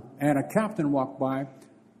Saigon, and a captain walked by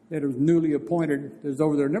that was newly appointed. That was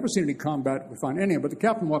over there. Never seen any combat. We find any of it. But the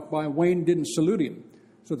captain walked by. Wayne didn't salute him.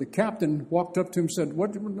 So the captain walked up to him and said,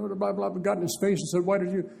 what, blah, blah, got in his face and said, why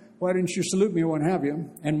didn't you salute me or what have you?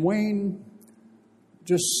 And Wayne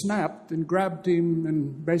just snapped and grabbed him,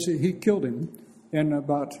 and basically he killed him.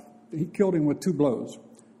 He killed him with 2 blows.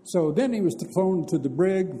 So then he was thrown to the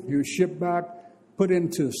brig. He was shipped back, put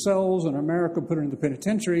into cells in America, put into the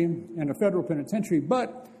penitentiary, and a federal penitentiary.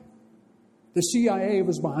 But the CIA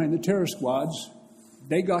was behind the terror squads.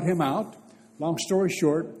 They got him out. Long story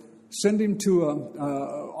short, send him to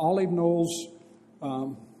Olive Knolls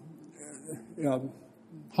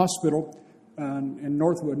hospital in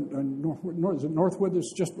Northwood. Northwood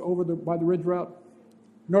is just over by the Ridge Route.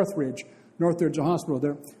 Northridge Hospital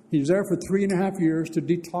there. He's there for 3.5 years to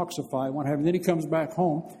detoxify, what have you. Then he comes back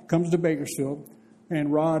home, comes to Bakersfield,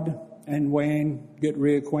 and Rod and Wayne get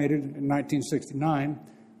reacquainted in 1969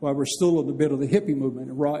 while we're still in the bit of the hippie movement.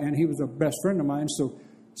 And he was a best friend of mine, so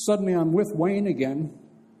suddenly I'm with Wayne again.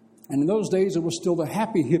 And in those days, it was still the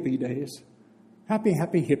happy hippie days. Happy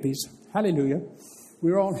hippies. Hallelujah.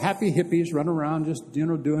 We were all happy hippies, running around just,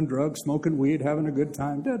 doing drugs, smoking weed, having a good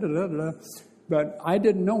time. But I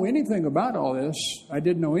didn't know anything about all this. I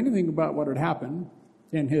didn't know anything about what had happened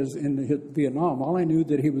in Vietnam. All I knew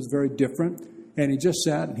that he was very different. And he just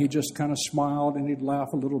sat and he just kind of smiled and he'd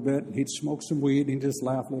laugh a little bit. And he'd smoke some weed and he'd just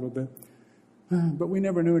laugh a little bit. But we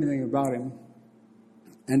never knew anything about him.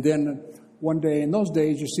 And then one day, in those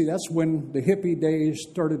days, you see, that's when the hippie days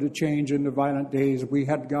started to change into violent days. We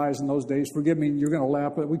had guys in those days, forgive me, you're going to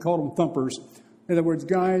laugh, but we called them thumpers. In other words,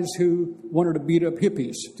 guys who wanted to beat up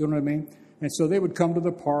hippies. Do you know what I mean? And so they would come to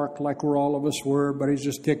the park like where all of us were, but he's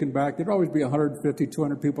just kicking back. There'd always be 150,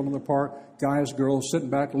 200 people in the park, guys, girls, sitting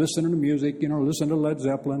back, listening to music, listening to Led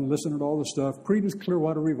Zeppelin, listening to all the stuff. Creedence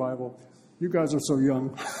Clearwater Revival. You guys are so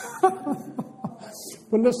young.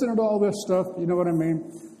 But listening to all this stuff, you know what I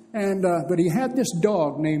mean? And but he had this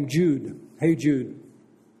dog named Jude. Hey, Jude.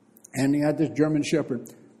 And he had this German Shepherd.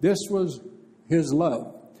 This was his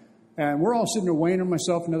love. And we're all sitting there, Wayne and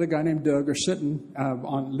myself, another guy named Doug, are sitting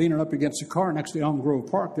leaning up against a car next to Elm Grove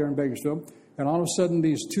Park there in Bakersfield. And all of a sudden,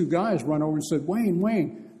 these 2 guys run over and said,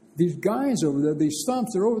 Wayne, these guys over there, these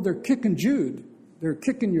thumps, they're over there kicking Jude. They're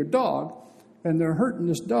kicking your dog, and they're hurting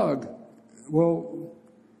this dog. Well,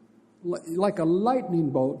 like a lightning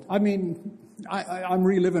bolt. I mean, I'm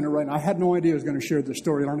reliving it right now. I had no idea I was going to share this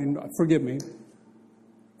story. Forgive me.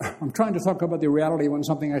 I'm trying to talk about the reality when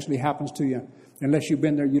something actually happens to you. Unless you've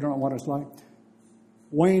been there, you don't know what it's like.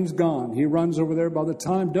 Wayne's gone. He runs over there. By the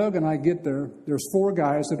time Doug and I get there, there's 4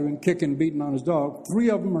 guys that have been kicking, beating on his dog. 3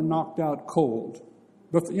 of them are knocked out cold.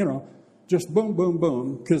 But, just boom, boom,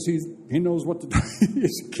 boom, because he knows what to do.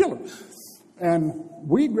 He's a killer. And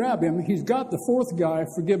we grab him. He's got the 4th guy.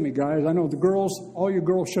 Forgive me, guys. I know the girls, all you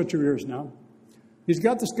girls, shut your ears now. He's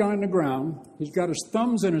got this guy on the ground. He's got his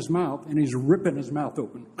thumbs in his mouth, and he's ripping his mouth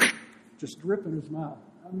open. Just ripping his mouth.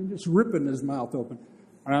 Just ripping his mouth open.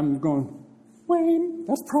 And I'm going, Wayne,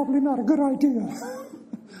 that's probably not a good idea.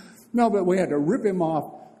 No, but we had to rip him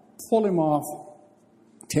off, pull him off,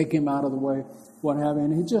 take him out of the way, what have you.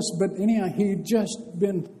 And he'd just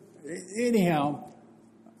been,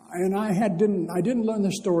 and I didn't learn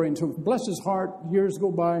this story until, bless his heart, years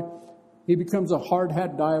go by. He becomes a hard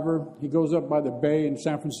hat diver. He goes up by the bay in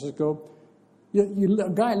San Francisco. A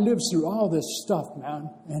guy lives through all this stuff, man.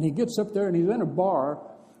 And he gets up there and he's in a bar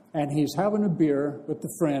and he's having a beer with a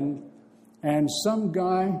friend. And some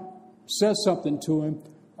guy says something to him,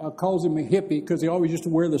 calls him a hippie, because he always used to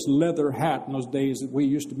wear this leather hat in those days that we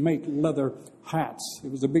used to make leather hats.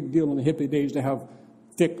 It was a big deal in the hippie days to have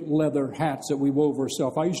thick leather hats that we wove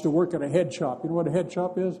ourselves. I used to work at a head shop. You know what a head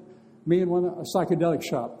shop is? Me and a psychedelic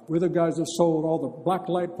shop. We're the guys that sold all the black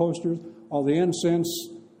light posters, all the incense,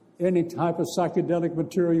 any type of psychedelic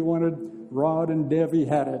material you wanted. Rod and Debbie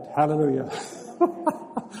had it. Hallelujah.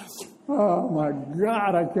 Oh, my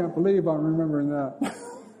God, I can't believe I'm remembering that.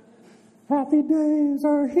 Happy days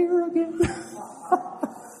are here again.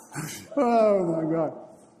 Oh, my God.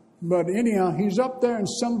 But anyhow, he's up there and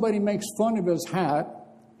somebody makes fun of his hat.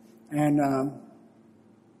 And,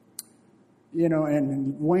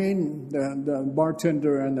 and Wayne, the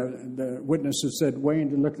bartender and the witnesses said,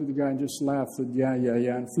 Wayne looked at the guy and just laughed, said, yeah,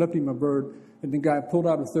 and flipped him a bird. And the guy pulled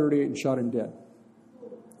out a .38 and shot him dead.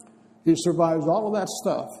 He survives all of that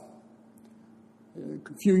stuff.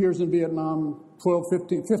 A few years in Vietnam,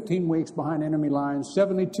 15 weeks behind enemy lines,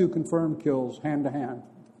 72 confirmed kills, hand to hand.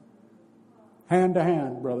 Hand to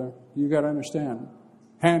hand, brother. You got to understand.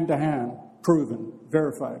 Hand to hand, proven,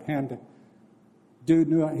 verified, hand to. Dude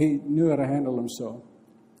knew how to handle himself.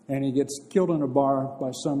 And he gets killed in a bar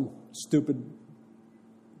by some stupid.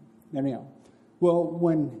 Anyhow. Well,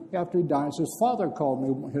 after he dies, his father called me,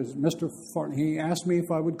 Mr. Farton. He asked me if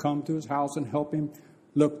I would come to his house and help him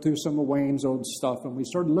look through some of Wayne's old stuff. And we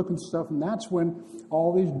started looking at stuff, and that's when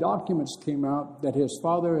all these documents came out that his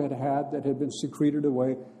father had that had been secreted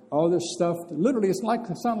away. All this stuff, literally, it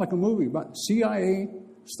sounded like a movie, about CIA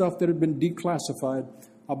stuff that had been declassified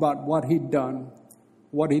about what he'd done,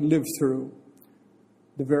 what he lived through,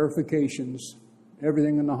 the verifications,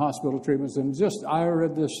 everything in the hospital treatments. And I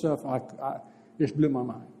read this stuff, I just blew my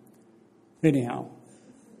mind. Anyhow,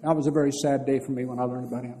 that was a very sad day for me when I learned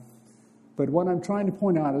about him. But what I'm trying to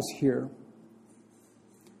point out is here,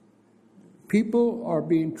 people are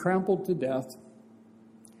being trampled to death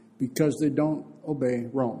because they don't obey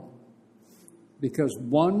Rome. Because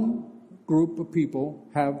one group of people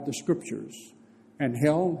have the scriptures, and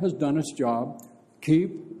hell has done its job.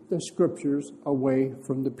 Keep the scriptures away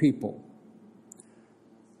from the people.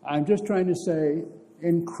 I'm just trying to say,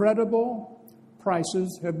 incredible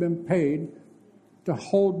prices have been paid to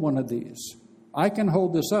hold one of these. I can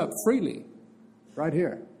hold this up freely, right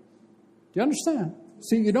here. Do you understand?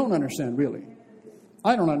 See, you don't understand, really.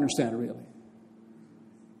 I don't understand, really.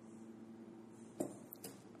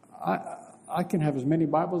 I can have as many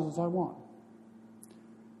Bibles as I want.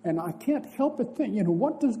 And I can't help but think,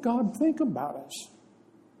 what does God think about us?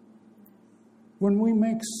 When we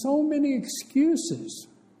make so many excuses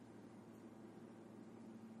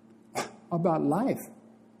about life,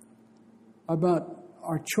 about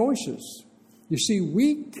our choices. You see,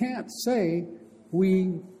 we can't say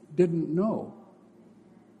we didn't know.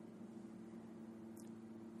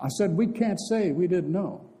 I said we can't say we didn't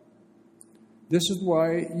know. This is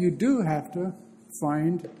why you do have to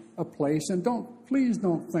find a place, and please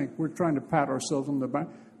don't think we're trying to pat ourselves on the back,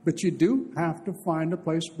 but you do have to find a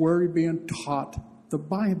place where you're being taught the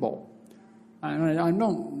Bible. I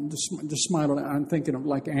don't just smile. I'm thinking of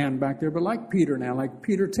like Ann back there, but like Peter now, like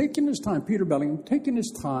Peter taking his time, Peter Bellingham taking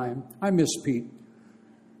his time. I miss Pete.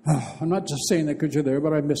 I'm not just saying that because you're there,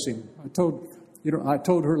 but I miss him. I told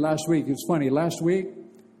her last week. It's funny. Last week,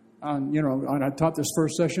 I taught this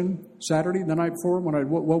first session Saturday, the night before. When I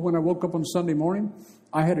woke up on Sunday morning,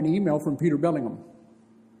 I had an email from Peter Bellingham.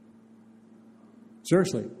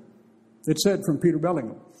 Seriously, it said from Peter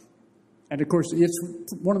Bellingham. And, of course,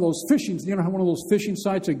 it's one of those phishing, how one of those phishing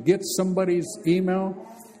sites that gets somebody's email?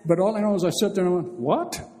 But all I know is I sat there and I went,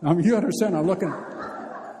 what? You understand, I'm looking.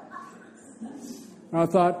 I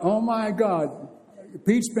thought, oh, my God,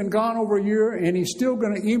 Pete's been gone over a year, and he's still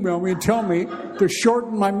going to email me and tell me to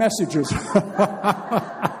shorten my messages.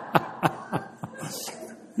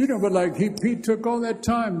 But Pete took all that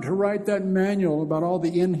time to write that manual about all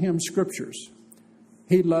the in-him scriptures.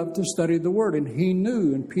 He loved to study the Word, and he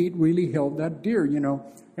knew, and Pete really held that dear,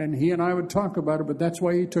 and he and I would talk about it, but that's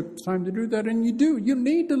why he took time to do that, and you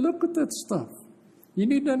need to look at that stuff. You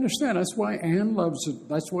need to understand, that's why Ann loves it.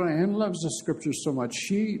 That's why Ann loves the Scriptures so much.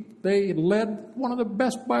 They led one of the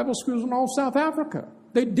best Bible schools in all South Africa.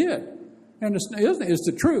 They did, and it's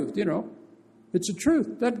the truth, It's the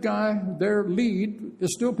truth. That guy, their lead,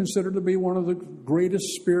 is still considered to be one of the greatest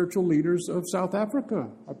spiritual leaders of South Africa.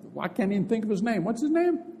 I can't even think of his name. What's his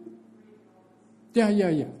name? Yeah.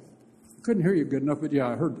 Couldn't hear you good enough, but yeah,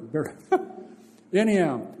 I heard it.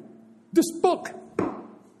 Anyhow, this book.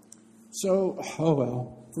 So,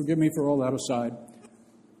 forgive me for all that aside.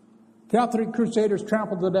 Catholic Crusaders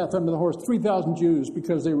trampled to death under the horse 3,000 Jews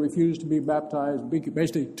because they refused to be baptized,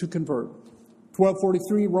 basically to convert.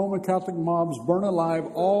 1243, Roman Catholic mobs burn alive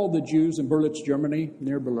all the Jews in Berlitz, Germany,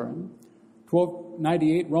 near Berlin.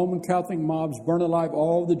 1298, Roman Catholic mobs burn alive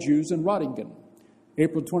all the Jews in Rottingen.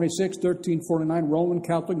 April 26, 1349, Roman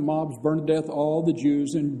Catholic mobs burn to death all the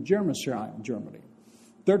Jews in Germersheim, Germany.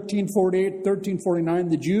 1348, 1349,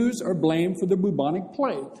 the Jews are blamed for the bubonic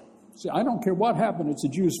plague. See, I don't care what happened, it's the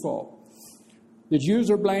Jews' fault. The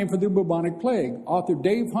Jews are blamed for the bubonic plague. Author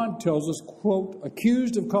Dave Hunt tells us, quote,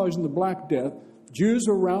 accused of causing the Black Death, Jews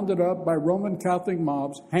were rounded up by Roman Catholic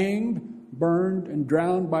mobs, hanged, burned, and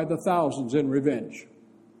drowned by the thousands in revenge.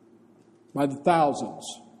 By the thousands.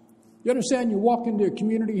 You understand? You walk into a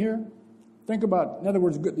community here, think about it. In other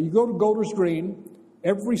words, you go to Golders Green,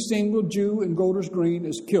 every single Jew in Golders Green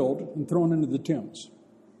is killed and thrown into the Thames.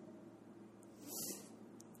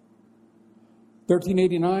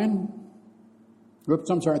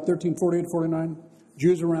 1348, 49.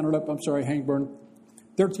 Jews are rounded up, hanged, burned.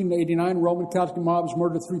 1389, Roman Catholic mobs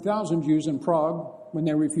murdered 3,000 Jews in Prague when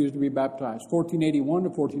they refused to be baptized. 1481 to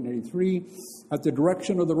 1483, at the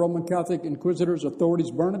direction of the Roman Catholic Inquisitors,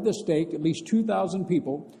 authorities burned at the stake at least 2,000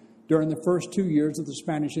 people during the first 2 years of the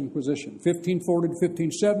Spanish Inquisition. 1540 to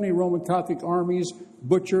 1570, Roman Catholic armies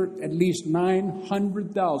butchered at least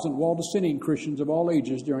 900,000 Waldensian Christians of all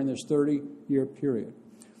ages during this 30-year period.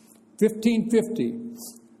 1550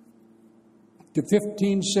 to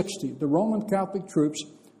 1560, the Roman Catholic troops,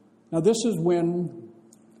 now this is when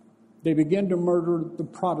they began to murder the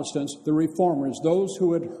Protestants, the Reformers, those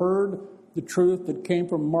who had heard the truth that came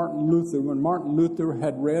from Martin Luther, when Martin Luther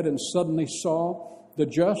had read and suddenly saw, the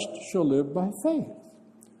just shall live by faith.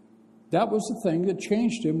 That was the thing that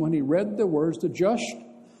changed him when he read the words, the just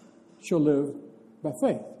shall live by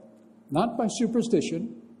faith. Not by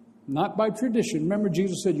superstition, not by tradition. Remember,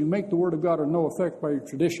 Jesus said, you make the word of God of no effect by your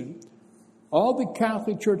tradition. All the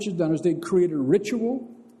Catholic Church has done is they created ritual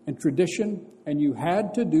and tradition, and you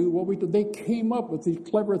had to do what we did. They came up with these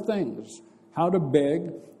clever things. How to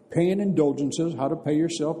beg, paying indulgences, how to pay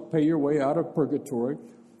your way out of purgatory.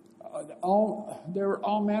 There were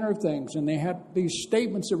all manner of things, and they had these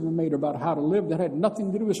statements that were made about how to live that had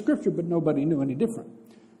nothing to do with Scripture, but nobody knew any different.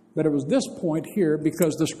 But it was this point here,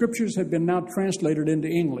 because the Scriptures had been now translated into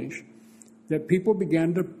English, that people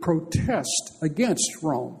began to protest against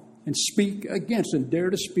Rome and speak against and dare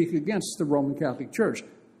to speak against the Roman Catholic Church.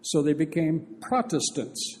 So they became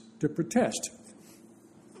Protestants to protest.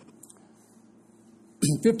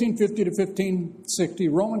 1550 to 1560,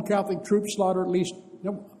 Roman Catholic troops slaughtered at least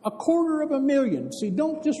 250,000. See,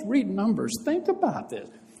 don't just read numbers. Think about this.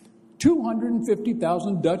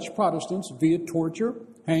 250,000 Dutch Protestants via torture,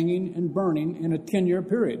 hanging, and burning in a 10-year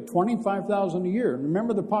period. 25,000 a year.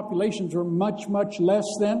 Remember, the populations were much, much less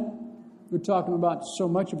then. We're talking about so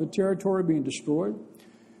much of a territory being destroyed.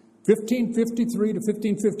 1553 to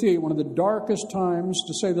 1558, one of the darkest times,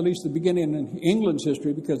 to say the least, the beginning in England's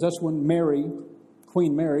history, because that's when Mary,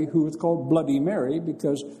 Queen Mary, who was called Bloody Mary,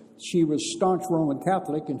 because she was staunch Roman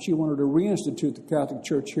Catholic, and she wanted to reinstitute the Catholic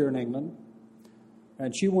Church here in England.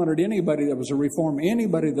 And she wanted anybody that was a reformer,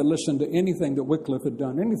 anybody that listened to anything that Wycliffe had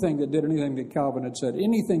done, anything that did anything that Calvin had said,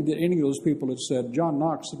 anything that any of those people had said, John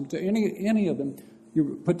Knox, to any of them, you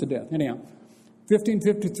were put to death. Anyhow,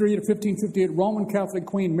 1553 to 1558, Roman Catholic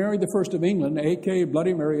Queen Mary I of England, a.k.a.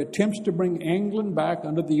 Bloody Mary, attempts to bring England back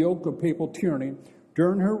under the yoke of papal tyranny.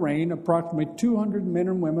 During her reign, approximately 200 men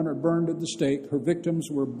and women are burned at the stake. Her victims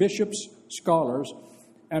were bishops, scholars,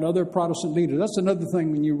 and other Protestant leaders. That's another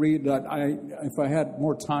thing when you read that if I had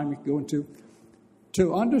more time, we could go into.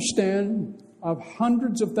 To understand of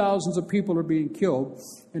hundreds of thousands of people are being killed,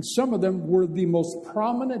 and some of them were the most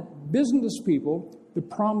prominent business people, the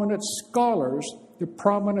prominent scholars, the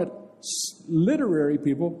prominent literary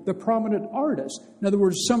people, the prominent artists. In other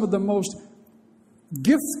words, some of the most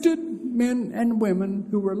gifted men and women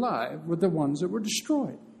who were alive were the ones that were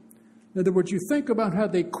destroyed. In other words, you think about how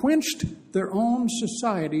they quenched their own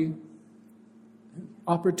society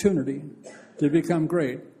opportunity to become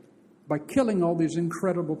great by killing all these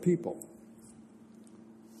incredible people.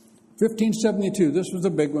 1572, this was a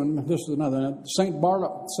big one. This is another. St.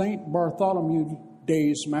 Bartholomew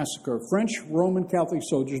Day's massacre. French Roman Catholic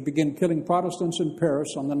soldiers began killing Protestants in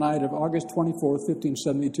Paris on the night of August 24,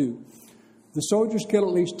 1572. The soldiers killed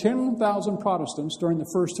at least 10,000 Protestants during the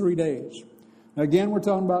first 3 days. Now again, we're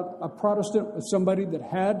talking about a Protestant, somebody that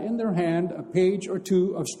had in their hand a page or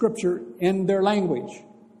two of Scripture in their language.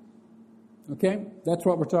 Okay? That's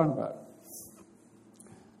what we're talking about.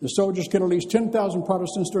 The soldiers killed at least 10,000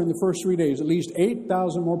 Protestants during the first 3 days. At least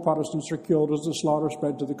 8,000 more Protestants are killed as the slaughter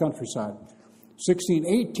spread to the countryside.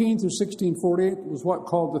 1618 through 1648 was what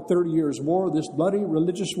called the 30 Years' War. This bloody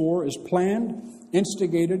religious war is planned,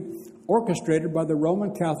 instigated, orchestrated by the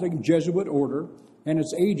Roman Catholic Jesuit order and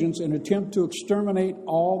its agents in an attempt to exterminate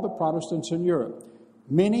all the Protestants in Europe.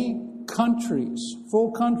 Many countries, full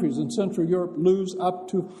countries in Central Europe, lose up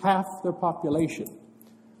to half their population.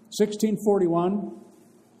 1641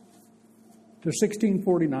 to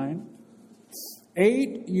 1649,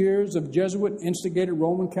 8 years of Jesuit-instigated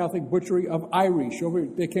Roman Catholic butchery of Irish.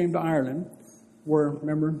 They came to Ireland, where,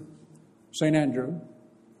 remember, St. Andrew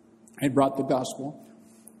had brought the gospel.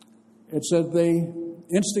 It said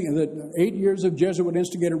that 8 years of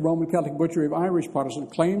Jesuit-instigated Roman Catholic butchery of Irish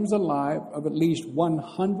Protestants claims the life of at least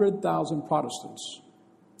 100,000 Protestants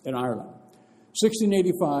in Ireland.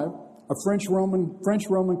 1685, a French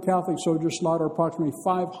Roman Catholic soldier slaughtered approximately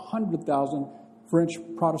 500,000 French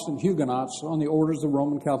Protestant Huguenots on the orders of the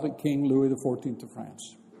Roman Catholic King Louis XIV of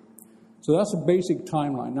France. So that's a basic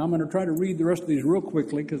timeline. Now I'm going to try to read the rest of these real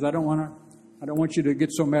quickly because I don't want to I don't want you to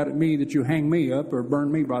get so mad at me that you hang me up or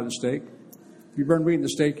burn me by the stake. If you burn me in the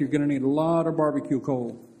stake, you're going to need a lot of barbecue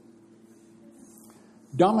coal.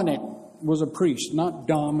 Dominic was a priest, not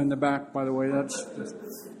Dom in the back, by the way.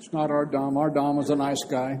 It's not our Dom. Our Dom was a nice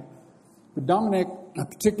guy. But Dominic, a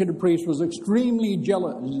particular priest, was extremely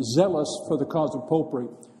zealous for the cause of popery.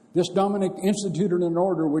 This Dominic instituted an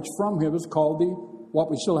order which from him is called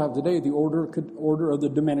what we still have today, the Order of the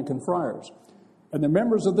Dominican Friars. And the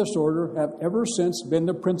members of this order have ever since been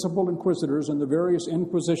the principal inquisitors in the various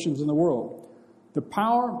inquisitions in the world. The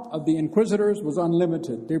power of the inquisitors was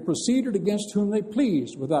unlimited. They proceeded against whom they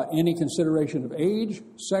pleased without any consideration of age,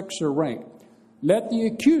 sex, or rank. Let the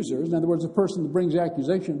accusers, in other words, the person that brings the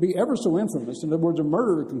accusation, be ever so infamous. In other words, a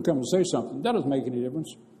murderer can come and say something. That doesn't make any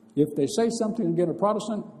difference. If they say something against a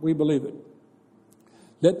Protestant, we believe it.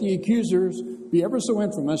 Let the accusers be ever so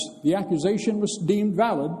infamous. The accusation was deemed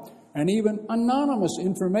valid, and even anonymous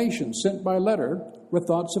information sent by letter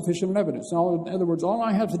without sufficient evidence. In other words, all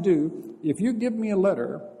I have to do, if you give me a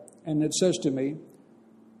letter and it says to me,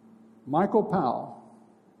 Michael Powell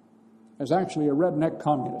is actually a redneck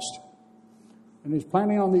communist, and he's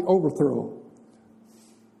planning on the overthrow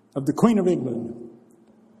of the Queen of England,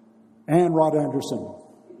 Anne Rod Anderson.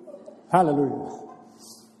 Hallelujah.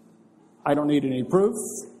 I don't need any proof.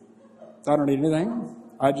 I don't need anything.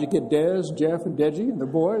 I just get Des, Jeff, and Deji and the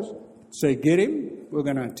boys, say, get him. We're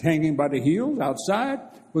going to hang him by the heels outside.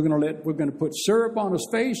 We're going to put syrup on his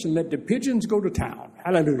face and let the pigeons go to town.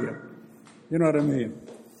 Hallelujah. You know what I mean?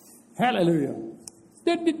 Hallelujah.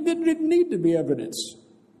 There didn't need to be evidence.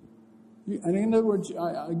 And in other words,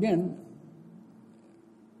 again,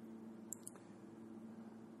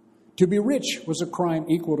 to be rich was a crime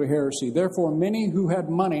equal to heresy. Therefore, many who had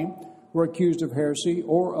money were accused of heresy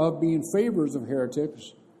or of being favors of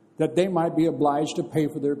heretics, that they might be obliged to pay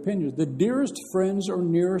for their opinions. The dearest friends or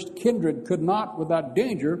nearest kindred could not, without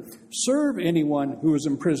danger, serve anyone who was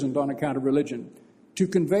imprisoned on account of religion. To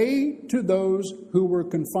convey to those who were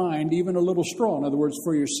confined even a little straw, in other words,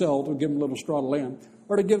 for yourself, to give them a little straw to lay on,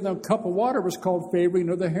 or to give them a cup of water was called favoring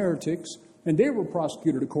of the heretics, and they were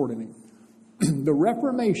prosecuted accordingly. The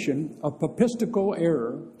reformation of papistical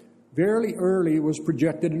error very early was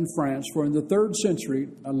projected in France, for in the 3rd century,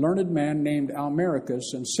 a learned man named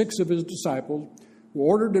Almericus and 6 of his disciples were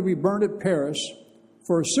ordered to be burned at Paris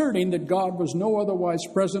for asserting that God was no otherwise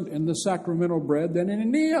present in the sacramental bread than in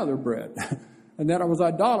any other bread, and that it was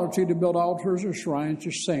idolatry to build altars or shrines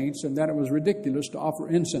to saints, and that it was ridiculous to offer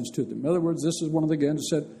incense to them. In other words, this is one of the guys that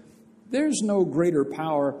said, there's no greater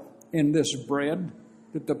power in this bread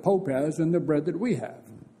that the Pope has than the bread that we have.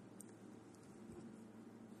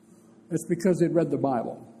 It's because they'd read the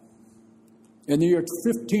Bible. In the year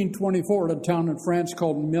 1524, at a town in France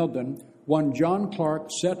called Meldon, one John Clark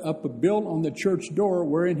set up a bill on the church door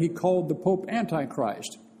wherein he called the Pope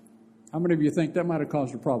Antichrist. How many of you think that might have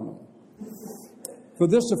caused a problem? For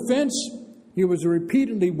this offense, he was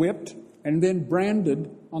repeatedly whipped and then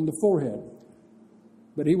branded on the forehead.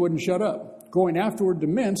 But he wouldn't shut up. Going afterward to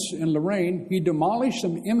Mentz in Lorraine, he demolished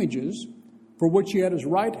some images for which he had his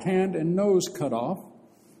right hand and nose cut off,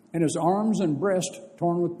 and his arms and breast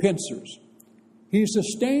torn with pincers. He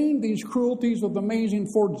sustained these cruelties with amazing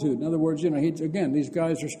fortitude. In other words, these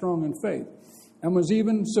guys are strong in faith. And was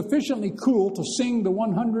even sufficiently cool to sing the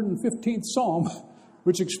 115th Psalm,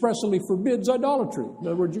 which expressly forbids idolatry. In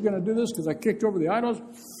other words, you're going to do this because I kicked over the idols.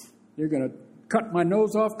 You're going to cut my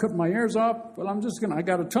nose off, cut my ears off. Well, I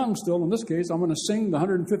got a tongue still. In this case, I'm going to sing the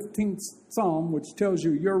 115th Psalm, which tells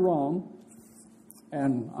you you're wrong,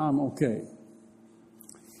 and I'm okay.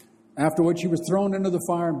 After which he was thrown into the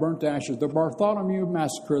fire and burnt to ashes. The Bartholomew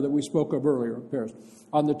Massacre that we spoke of earlier in Paris.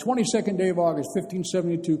 On the 22nd day of August,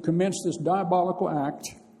 1572, commenced this diabolical act.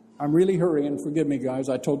 I'm really hurrying. Forgive me, guys.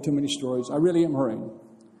 I told too many stories. I really am hurrying.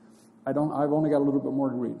 I've only got a little bit more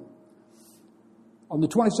to read. On the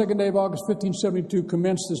 22nd day of August, 1572,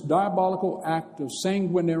 commenced this diabolical act of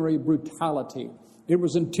sanguinary brutality. It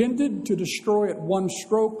was intended to destroy at one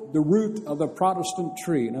stroke the root of the Protestant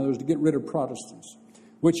tree. In other words, to get rid of Protestants,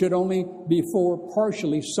 which had only before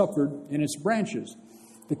partially suffered in its branches.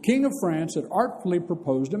 The King of France had artfully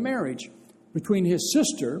proposed a marriage between his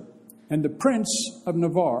sister and the Prince of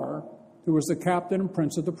Navarre, who was the captain and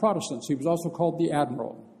prince of the Protestants. He was also called the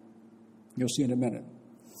Admiral. You'll see in a minute.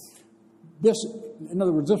 In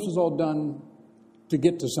other words, this was all done to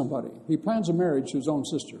get to somebody. He plans a marriage to his own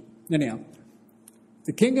sister. Anyhow,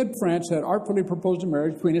 the King of France had artfully proposed a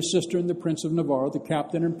marriage between his sister and the Prince of Navarre, the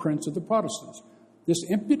captain and prince of the Protestants. This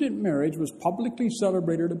impudent marriage was publicly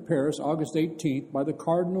celebrated at Paris, August 18th, by the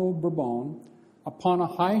Cardinal Bourbon upon a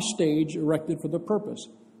high stage erected for the purpose.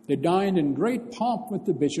 They dined in great pomp with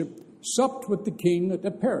the bishop, supped with the king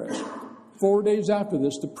at Paris. 4 days after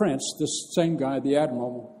this, the prince, this same guy, the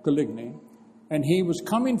Admiral Coligny, and he was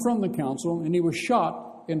coming from the council, and he was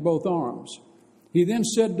shot in both arms. He then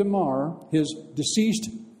said to Mar, his deceased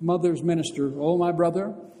mother's minister, "O my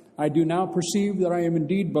brother, I do now perceive that I am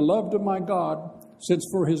indeed beloved of my God, since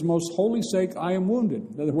for his most holy sake I am wounded."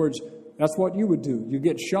 In other words, that's what you would do. You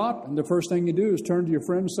get shot, and the first thing you do is turn to your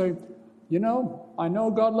friend and say, "You know, I know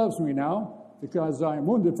God loves me now because I am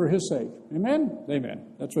wounded for his sake." Amen? Amen.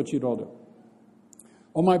 That's what you'd all do.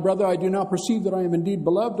 "O my brother, I do now perceive that I am indeed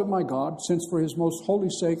beloved of my God, since for his most holy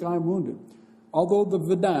sake I am wounded." Although the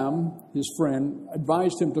vidame, his friend,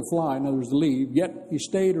 advised him to fly, in other words, to leave, yet he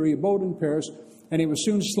stayed, or he abode in Paris, and he was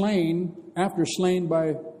soon slain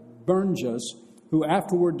by Bernges, who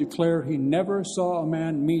afterward declared he never saw a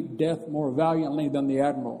man meet death more valiantly than the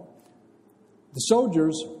admiral. The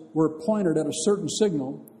soldiers were appointed at a certain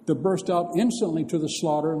signal to burst out instantly to the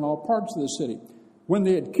slaughter in all parts of the city. When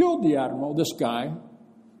they had killed the admiral, this guy,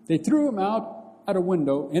 they threw him out at a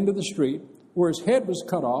window into the street, where his head was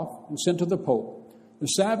cut off and sent to the Pope. The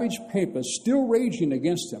savage papists, still raging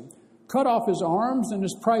against him, cut off his arms and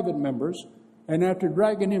his private members, and after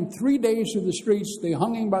dragging him 3 days through the streets, they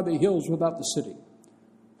hung him by the heels without the city.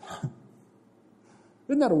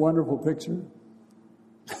 Isn't that a wonderful picture?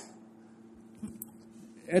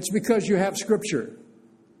 It's because you have Scripture.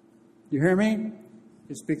 You hear me?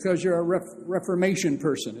 It's because you're a Reformation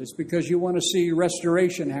person. It's because you want to see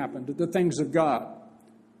restoration happen to the things of God.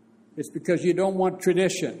 It's because you don't want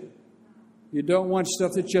tradition. You don't want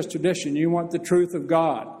stuff that's just tradition. You want the truth of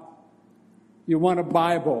God. You want a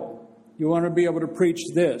Bible. You want to be able to preach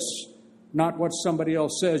this, not what somebody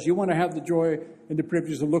else says. You want to have the joy and the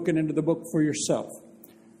privilege of looking into the book for yourself.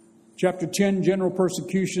 Chapter 10, General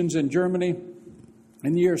Persecutions in Germany.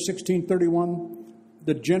 In the year 1631,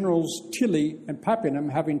 the generals Tilly and Papinum,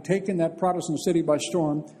 having taken that Protestant city by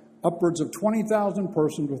storm, upwards of 20,000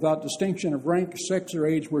 persons without distinction of rank, sex, or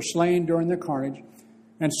age were slain during the carnage,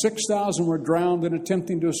 and 6,000 were drowned in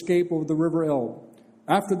attempting to escape over the river Elbe.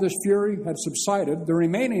 After this fury had subsided, the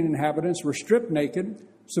remaining inhabitants were stripped naked,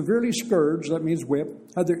 severely scourged, that means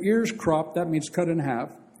whipped, had their ears cropped, that means cut in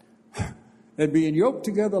half, and being yoked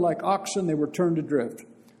together like oxen, they were turned adrift.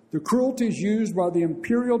 The cruelties used by the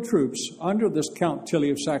imperial troops under this Count Tilly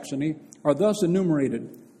of Saxony are thus enumerated.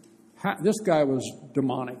 This guy was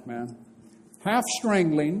demonic, man. Half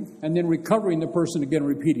strangling and then recovering the person again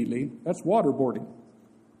repeatedly. That's waterboarding.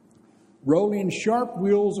 Rolling sharp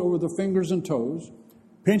wheels over the fingers and toes.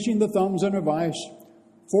 Pinching the thumbs in a vice.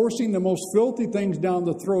 Forcing the most filthy things down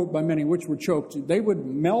the throat by many which were choked. They would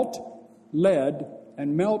melt lead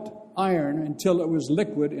and melt iron until it was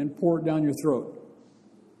liquid and pour it down your throat.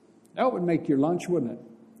 That would make your lunch, wouldn't it?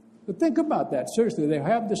 But think about that. Seriously, they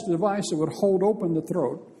have this device that would hold open the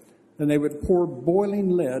throat, and they would pour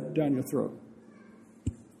boiling lead down your throat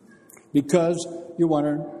because you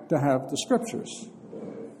wanted to have the Scriptures.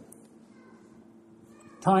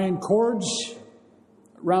 Tying cords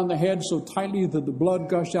around the head so tightly that the blood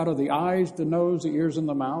gushed out of the eyes, the nose, the ears, and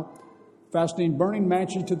the mouth. Fastening burning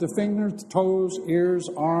matches to the fingers, the toes, ears,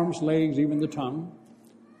 arms, legs, even the tongue.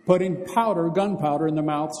 Putting gunpowder in the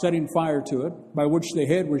mouth, setting fire to it, by which the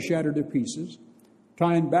head was shattered to pieces.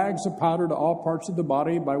 Tying bags of powder to all parts of the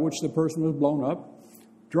body, by which the person was blown up.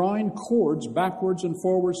 Drawing cords backwards and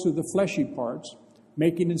forwards through the fleshy parts.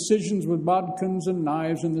 Making incisions with bodkins and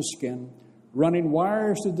knives in the skin. Running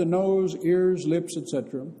wires through the nose, ears, lips,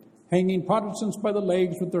 etc. Hanging Protestants by the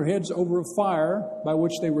legs with their heads over a fire, by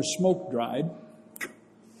which they were smoke dried.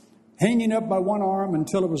 Hanging up by one arm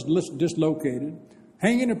until it was dislocated.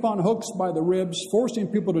 Hanging upon hooks by the ribs, forcing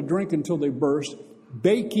people to drink until they burst,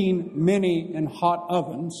 baking many in hot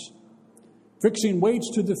ovens, fixing weights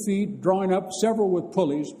to the feet, drawing up several with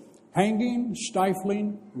pulleys, hanging,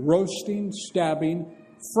 stifling, roasting, stabbing,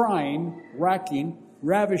 frying, racking,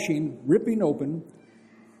 ravishing, ripping open.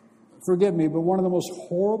 Forgive me, but one of the most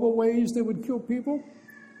horrible ways they would kill people?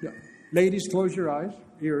 Yeah. Ladies, close your eyes,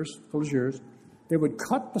 close your ears. They would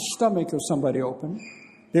cut the stomach of somebody open.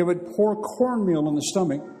 They would pour cornmeal in the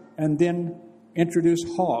stomach and then introduce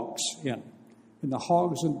hogs in. And the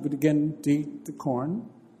hogs would begin to eat the corn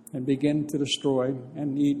and begin to destroy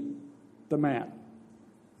and eat the man.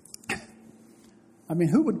 I mean,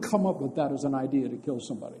 who would come up with that as an idea to kill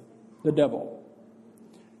somebody? The devil.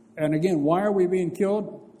 And again, why are we being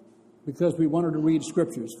killed? Because we wanted to read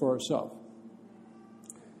Scriptures for ourselves.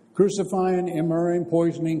 Crucifying, immuring,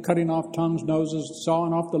 poisoning, cutting off tongues, noses,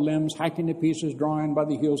 sawing off the limbs, hacking to pieces, drawing by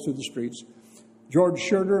the heels through the streets. George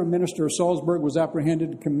Schurter, a minister of Salzburg, was apprehended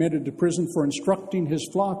and committed to prison for instructing his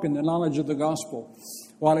flock in the knowledge of the gospel.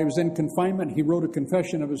 While he was in confinement, he wrote a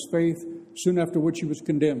confession of his faith, soon after which he was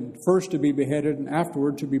condemned, first to be beheaded and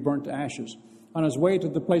afterward to be burnt to ashes. On his way to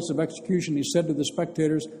the place of execution, he said to the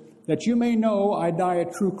spectators, "That you may know I die a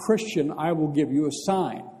true Christian, I will give you a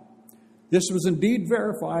sign." This was indeed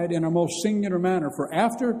verified in a most singular manner, for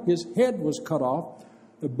after his head was cut off,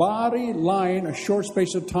 the body lying a short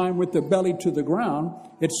space of time with the belly to the ground,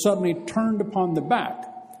 it suddenly turned upon the back,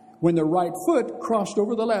 when the right foot crossed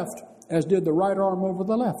over the left, as did the right arm over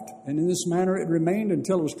the left. And in this manner it remained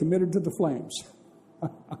until it was committed to the flames.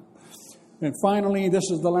 And finally, this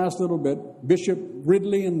is the last little bit, Bishop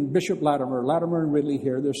Ridley and Bishop Latimer. Latimer and Ridley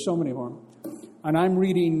here. There's so many more. And I'm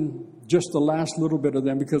reading just the last little bit of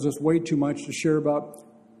them because it's way too much to share about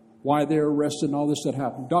why they were arrested and all this that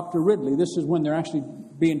happened. Dr. Ridley, this is when they're actually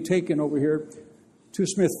being taken over here to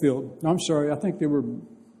Smithfield. I'm sorry, I think it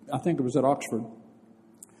was at Oxford.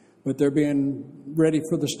 But they're being ready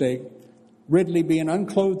for the stake. Ridley being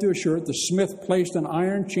unclothed to a shirt, the smith placed an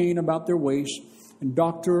iron chain about their waist, and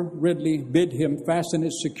Dr. Ridley bid him fasten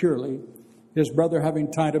it securely, his brother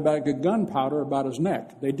having tied a bag of gunpowder about his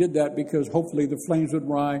neck. They did that because hopefully the flames would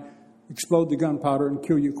rise, explode the gunpowder, and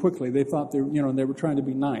kill you quickly. They thought they were trying to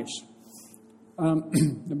be nice.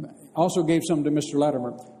 Also gave some to Mr.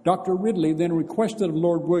 Latimer. Dr. Ridley then requested of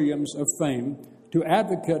Lord Williams of fame to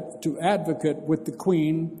advocate with the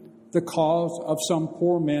Queen the cause of some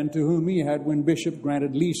poor men to whom he had, when bishop,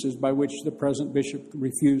 granted leases by which the present bishop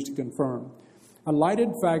refused to confirm. A lighted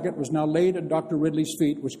faggot was now laid at Dr. Ridley's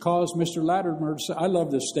feet, which caused Mr. Latimer to say, I love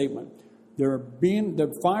this statement.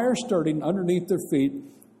 The fire starting underneath their feet,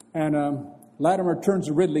 and Latimer turns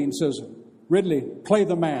to Ridley and says, "Ridley, play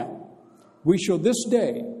the man. We shall this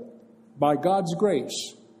day, by God's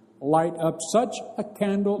grace, light up such a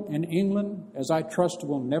candle in England as I trust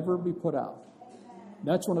will never be put out."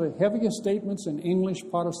 That's one of the heaviest statements in English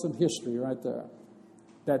Protestant history right there.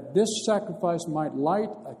 That this sacrifice might light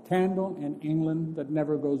a candle in England that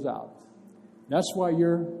never goes out. That's why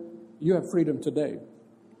you have freedom today.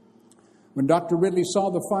 When Dr. Ridley saw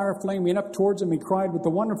the fire flaming up towards him, he cried with a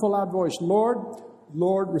wonderful loud voice, "Lord,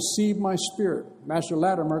 Lord, receive my spirit." Master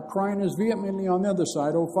Latimer, crying as vehemently on the other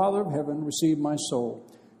side, "O Father of heaven, receive my soul."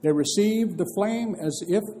 They received the flame as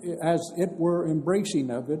it were embracing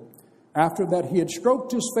of it. After that, he had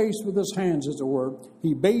stroked his face with his hands, as it were.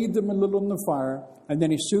 He bathed them a little in the fire, and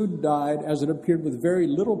then he soon died, as it appeared, with very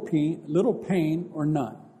little pain or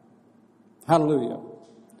none. Hallelujah.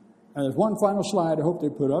 And there's one final slide I hope they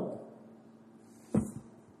put up.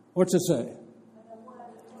 What's it say?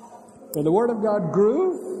 For the word of God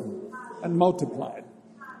grew and multiplied.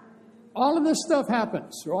 All of this stuff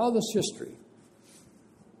happens through all this history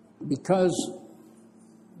because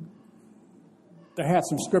they had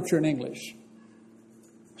some scripture in English.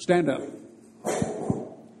 Stand up.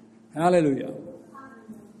 Hallelujah.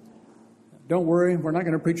 Don't worry, we're not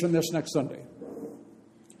going to preach on this next Sunday.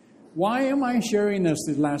 Why am I sharing this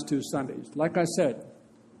these last two Sundays? Like I said,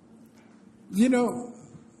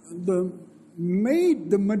 the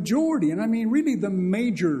majority, and I mean really the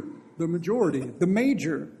major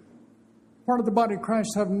part of the body of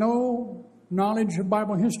Christ have no knowledge of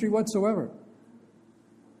Bible history whatsoever.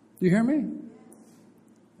 Do you hear me?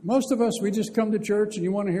 Most of us, we just come to church and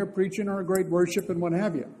you want to hear preaching or a great worship and what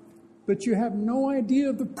have you. But you have no idea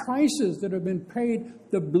of the prices that have been paid,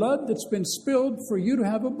 the blood that's been spilled for you to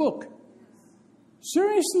have a book.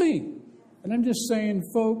 Seriously. And I'm just saying,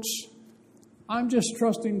 folks, I'm just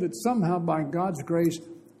trusting that somehow by God's grace,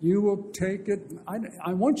 you will take it.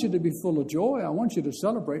 I want you to be full of joy. I want you to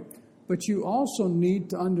celebrate. But you also need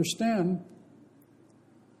to understand,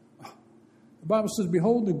 the Bible says,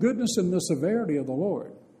 behold the goodness and the severity of the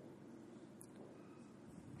Lord.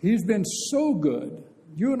 He's been so good.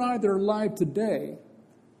 You and I that are alive today,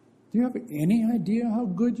 do you have any idea how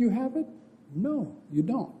good you have it? No, you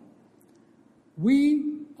don't.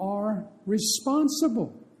 We are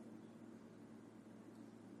responsible.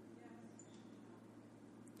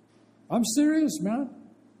 I'm serious, man.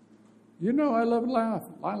 You know I love to laugh.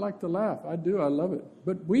 I like to laugh. I do. I love it.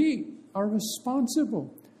 But we are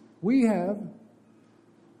responsible. We have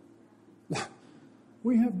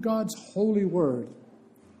God's holy word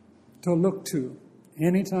to look to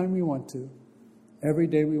anytime we want to, every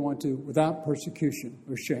day we want to, without persecution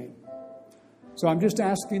or shame. So I'm just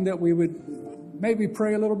asking that we would maybe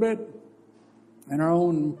pray a little bit in our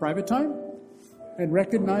own private time and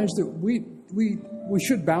recognize that we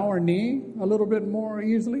should bow our knee a little bit more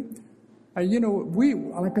easily. Like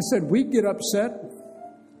I said, we get upset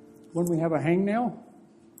when we have a hangnail.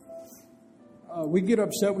 We get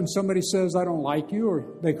upset when somebody says, I don't like you, or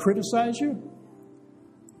they criticize you.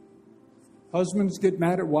 Husbands get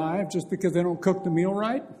mad at wives just because they don't cook the meal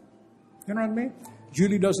right. You know what I mean?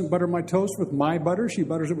 Julie doesn't butter my toast with my butter. She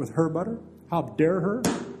butters it with her butter. How dare her?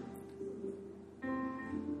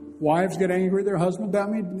 Wives get angry at their husband. I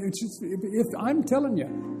mean, it's just, if I'm telling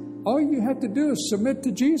you, all you have to do is submit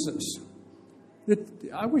to Jesus.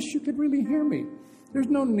 I wish you could really hear me. There's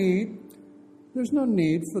no need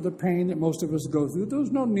for the pain that most of us go through.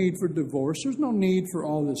 There's no need for divorce. There's no need for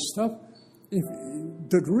all this stuff.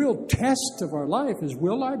 The real test of our life is,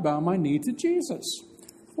 will I bow my knee to Jesus?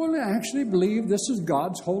 Will I actually believe this is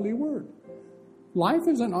God's holy word? Life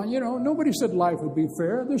isn't, nobody said life would be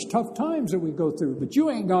fair. There's tough times that we go through, but you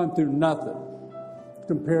ain't gone through nothing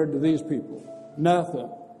compared to these people. Nothing.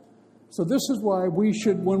 So this is why we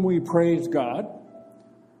should, when we praise God,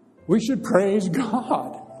 we should praise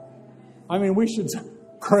God. I mean, we should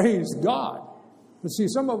praise God. But see,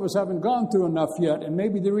 some of us haven't gone through enough yet, and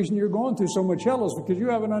maybe the reason you're going through so much hell is because you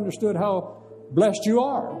haven't understood how blessed you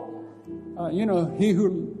are. He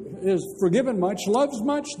who is forgiven much loves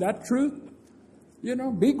much. That truth.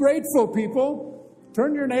 Be grateful, people.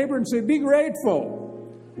 Turn to your neighbor and say, be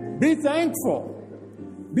grateful. Be thankful.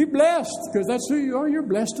 Be blessed, because that's who you are. You're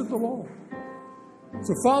blessed of the Lord.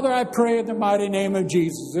 So, Father, I pray in the mighty name of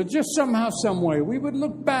Jesus that just somehow, some way, we would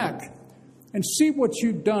look back and see what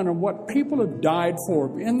you've done and what people have died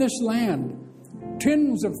for in this land.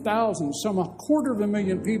 Tens of thousands, some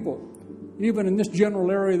 250,000 people, even in this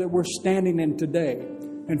general area that we're standing in today.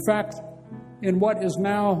 In fact, in what is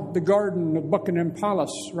now the garden of Buckingham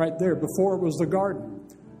Palace right there, before it was the garden,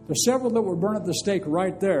 there's several that were burned at the stake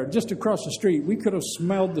right there, just across the street. We could have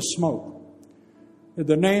smelled the smoke. In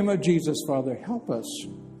the name of Jesus, Father, help us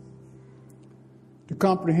to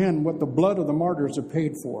comprehend what the blood of the martyrs have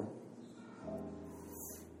paid for.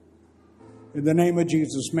 In the name of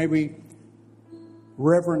Jesus, may we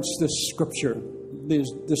reverence this scripture,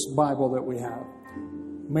 this Bible that we have.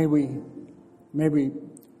 May we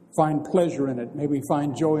find pleasure in it. May we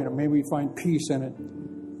find joy in it. May we find peace in it.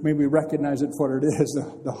 May we recognize it for what it is,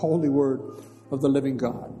 the holy word of the living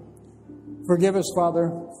God. Forgive us,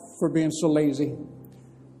 Father, for being so lazy,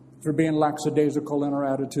 for being lackadaisical in our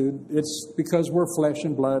attitude. It's because we're flesh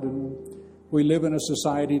and blood, and we live in a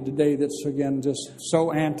society today that's, again, just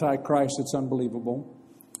so anti-Christ, it's unbelievable.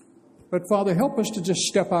 But, Father, help us to just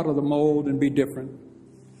step out of the mold and be different.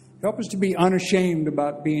 Help us to be unashamed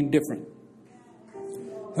about being different.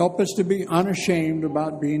 Help us to be unashamed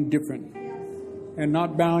about being different and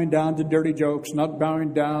not bowing down to dirty jokes, not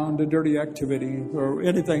bowing down to dirty activity or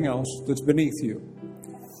anything else that's beneath you.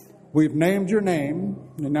 We've named your name,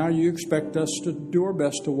 and now you expect us to do our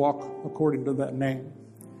best to walk according to that name.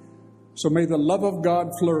 So may the love of God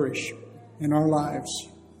flourish in our lives.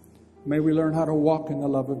 May we learn how to walk in the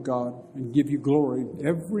love of God and give you glory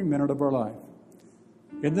every minute of our life.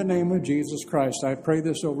 In the name of Jesus Christ, I pray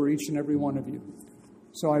this over each and every one of you.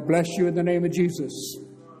 So I bless you in the name of Jesus.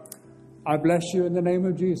 I bless you in the name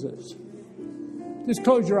of Jesus. Just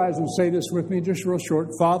close your eyes and say this with me, just real short.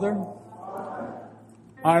 Father,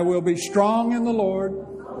 I will be strong in the Lord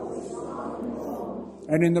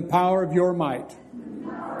and in the power of your might,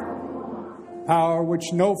 power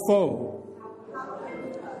which no foe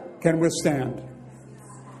can withstand.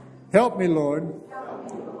 Help me, Lord.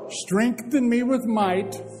 Strengthen me with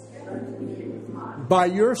might by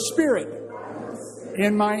your Spirit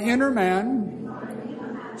in my inner man,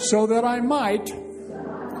 so that I might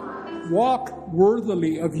walk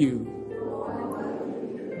worthily of you.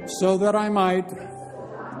 So that I might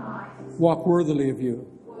walk worthily of you.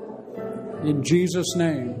 In Jesus'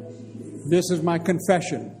 name, this is my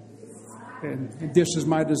confession, and this is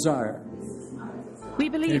my desire. We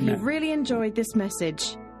believe Amen. you've really enjoyed this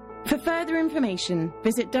message. For further information,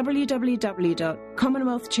 visit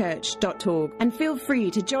www.commonwealthchurch.org and feel free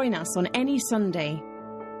to join us on any Sunday.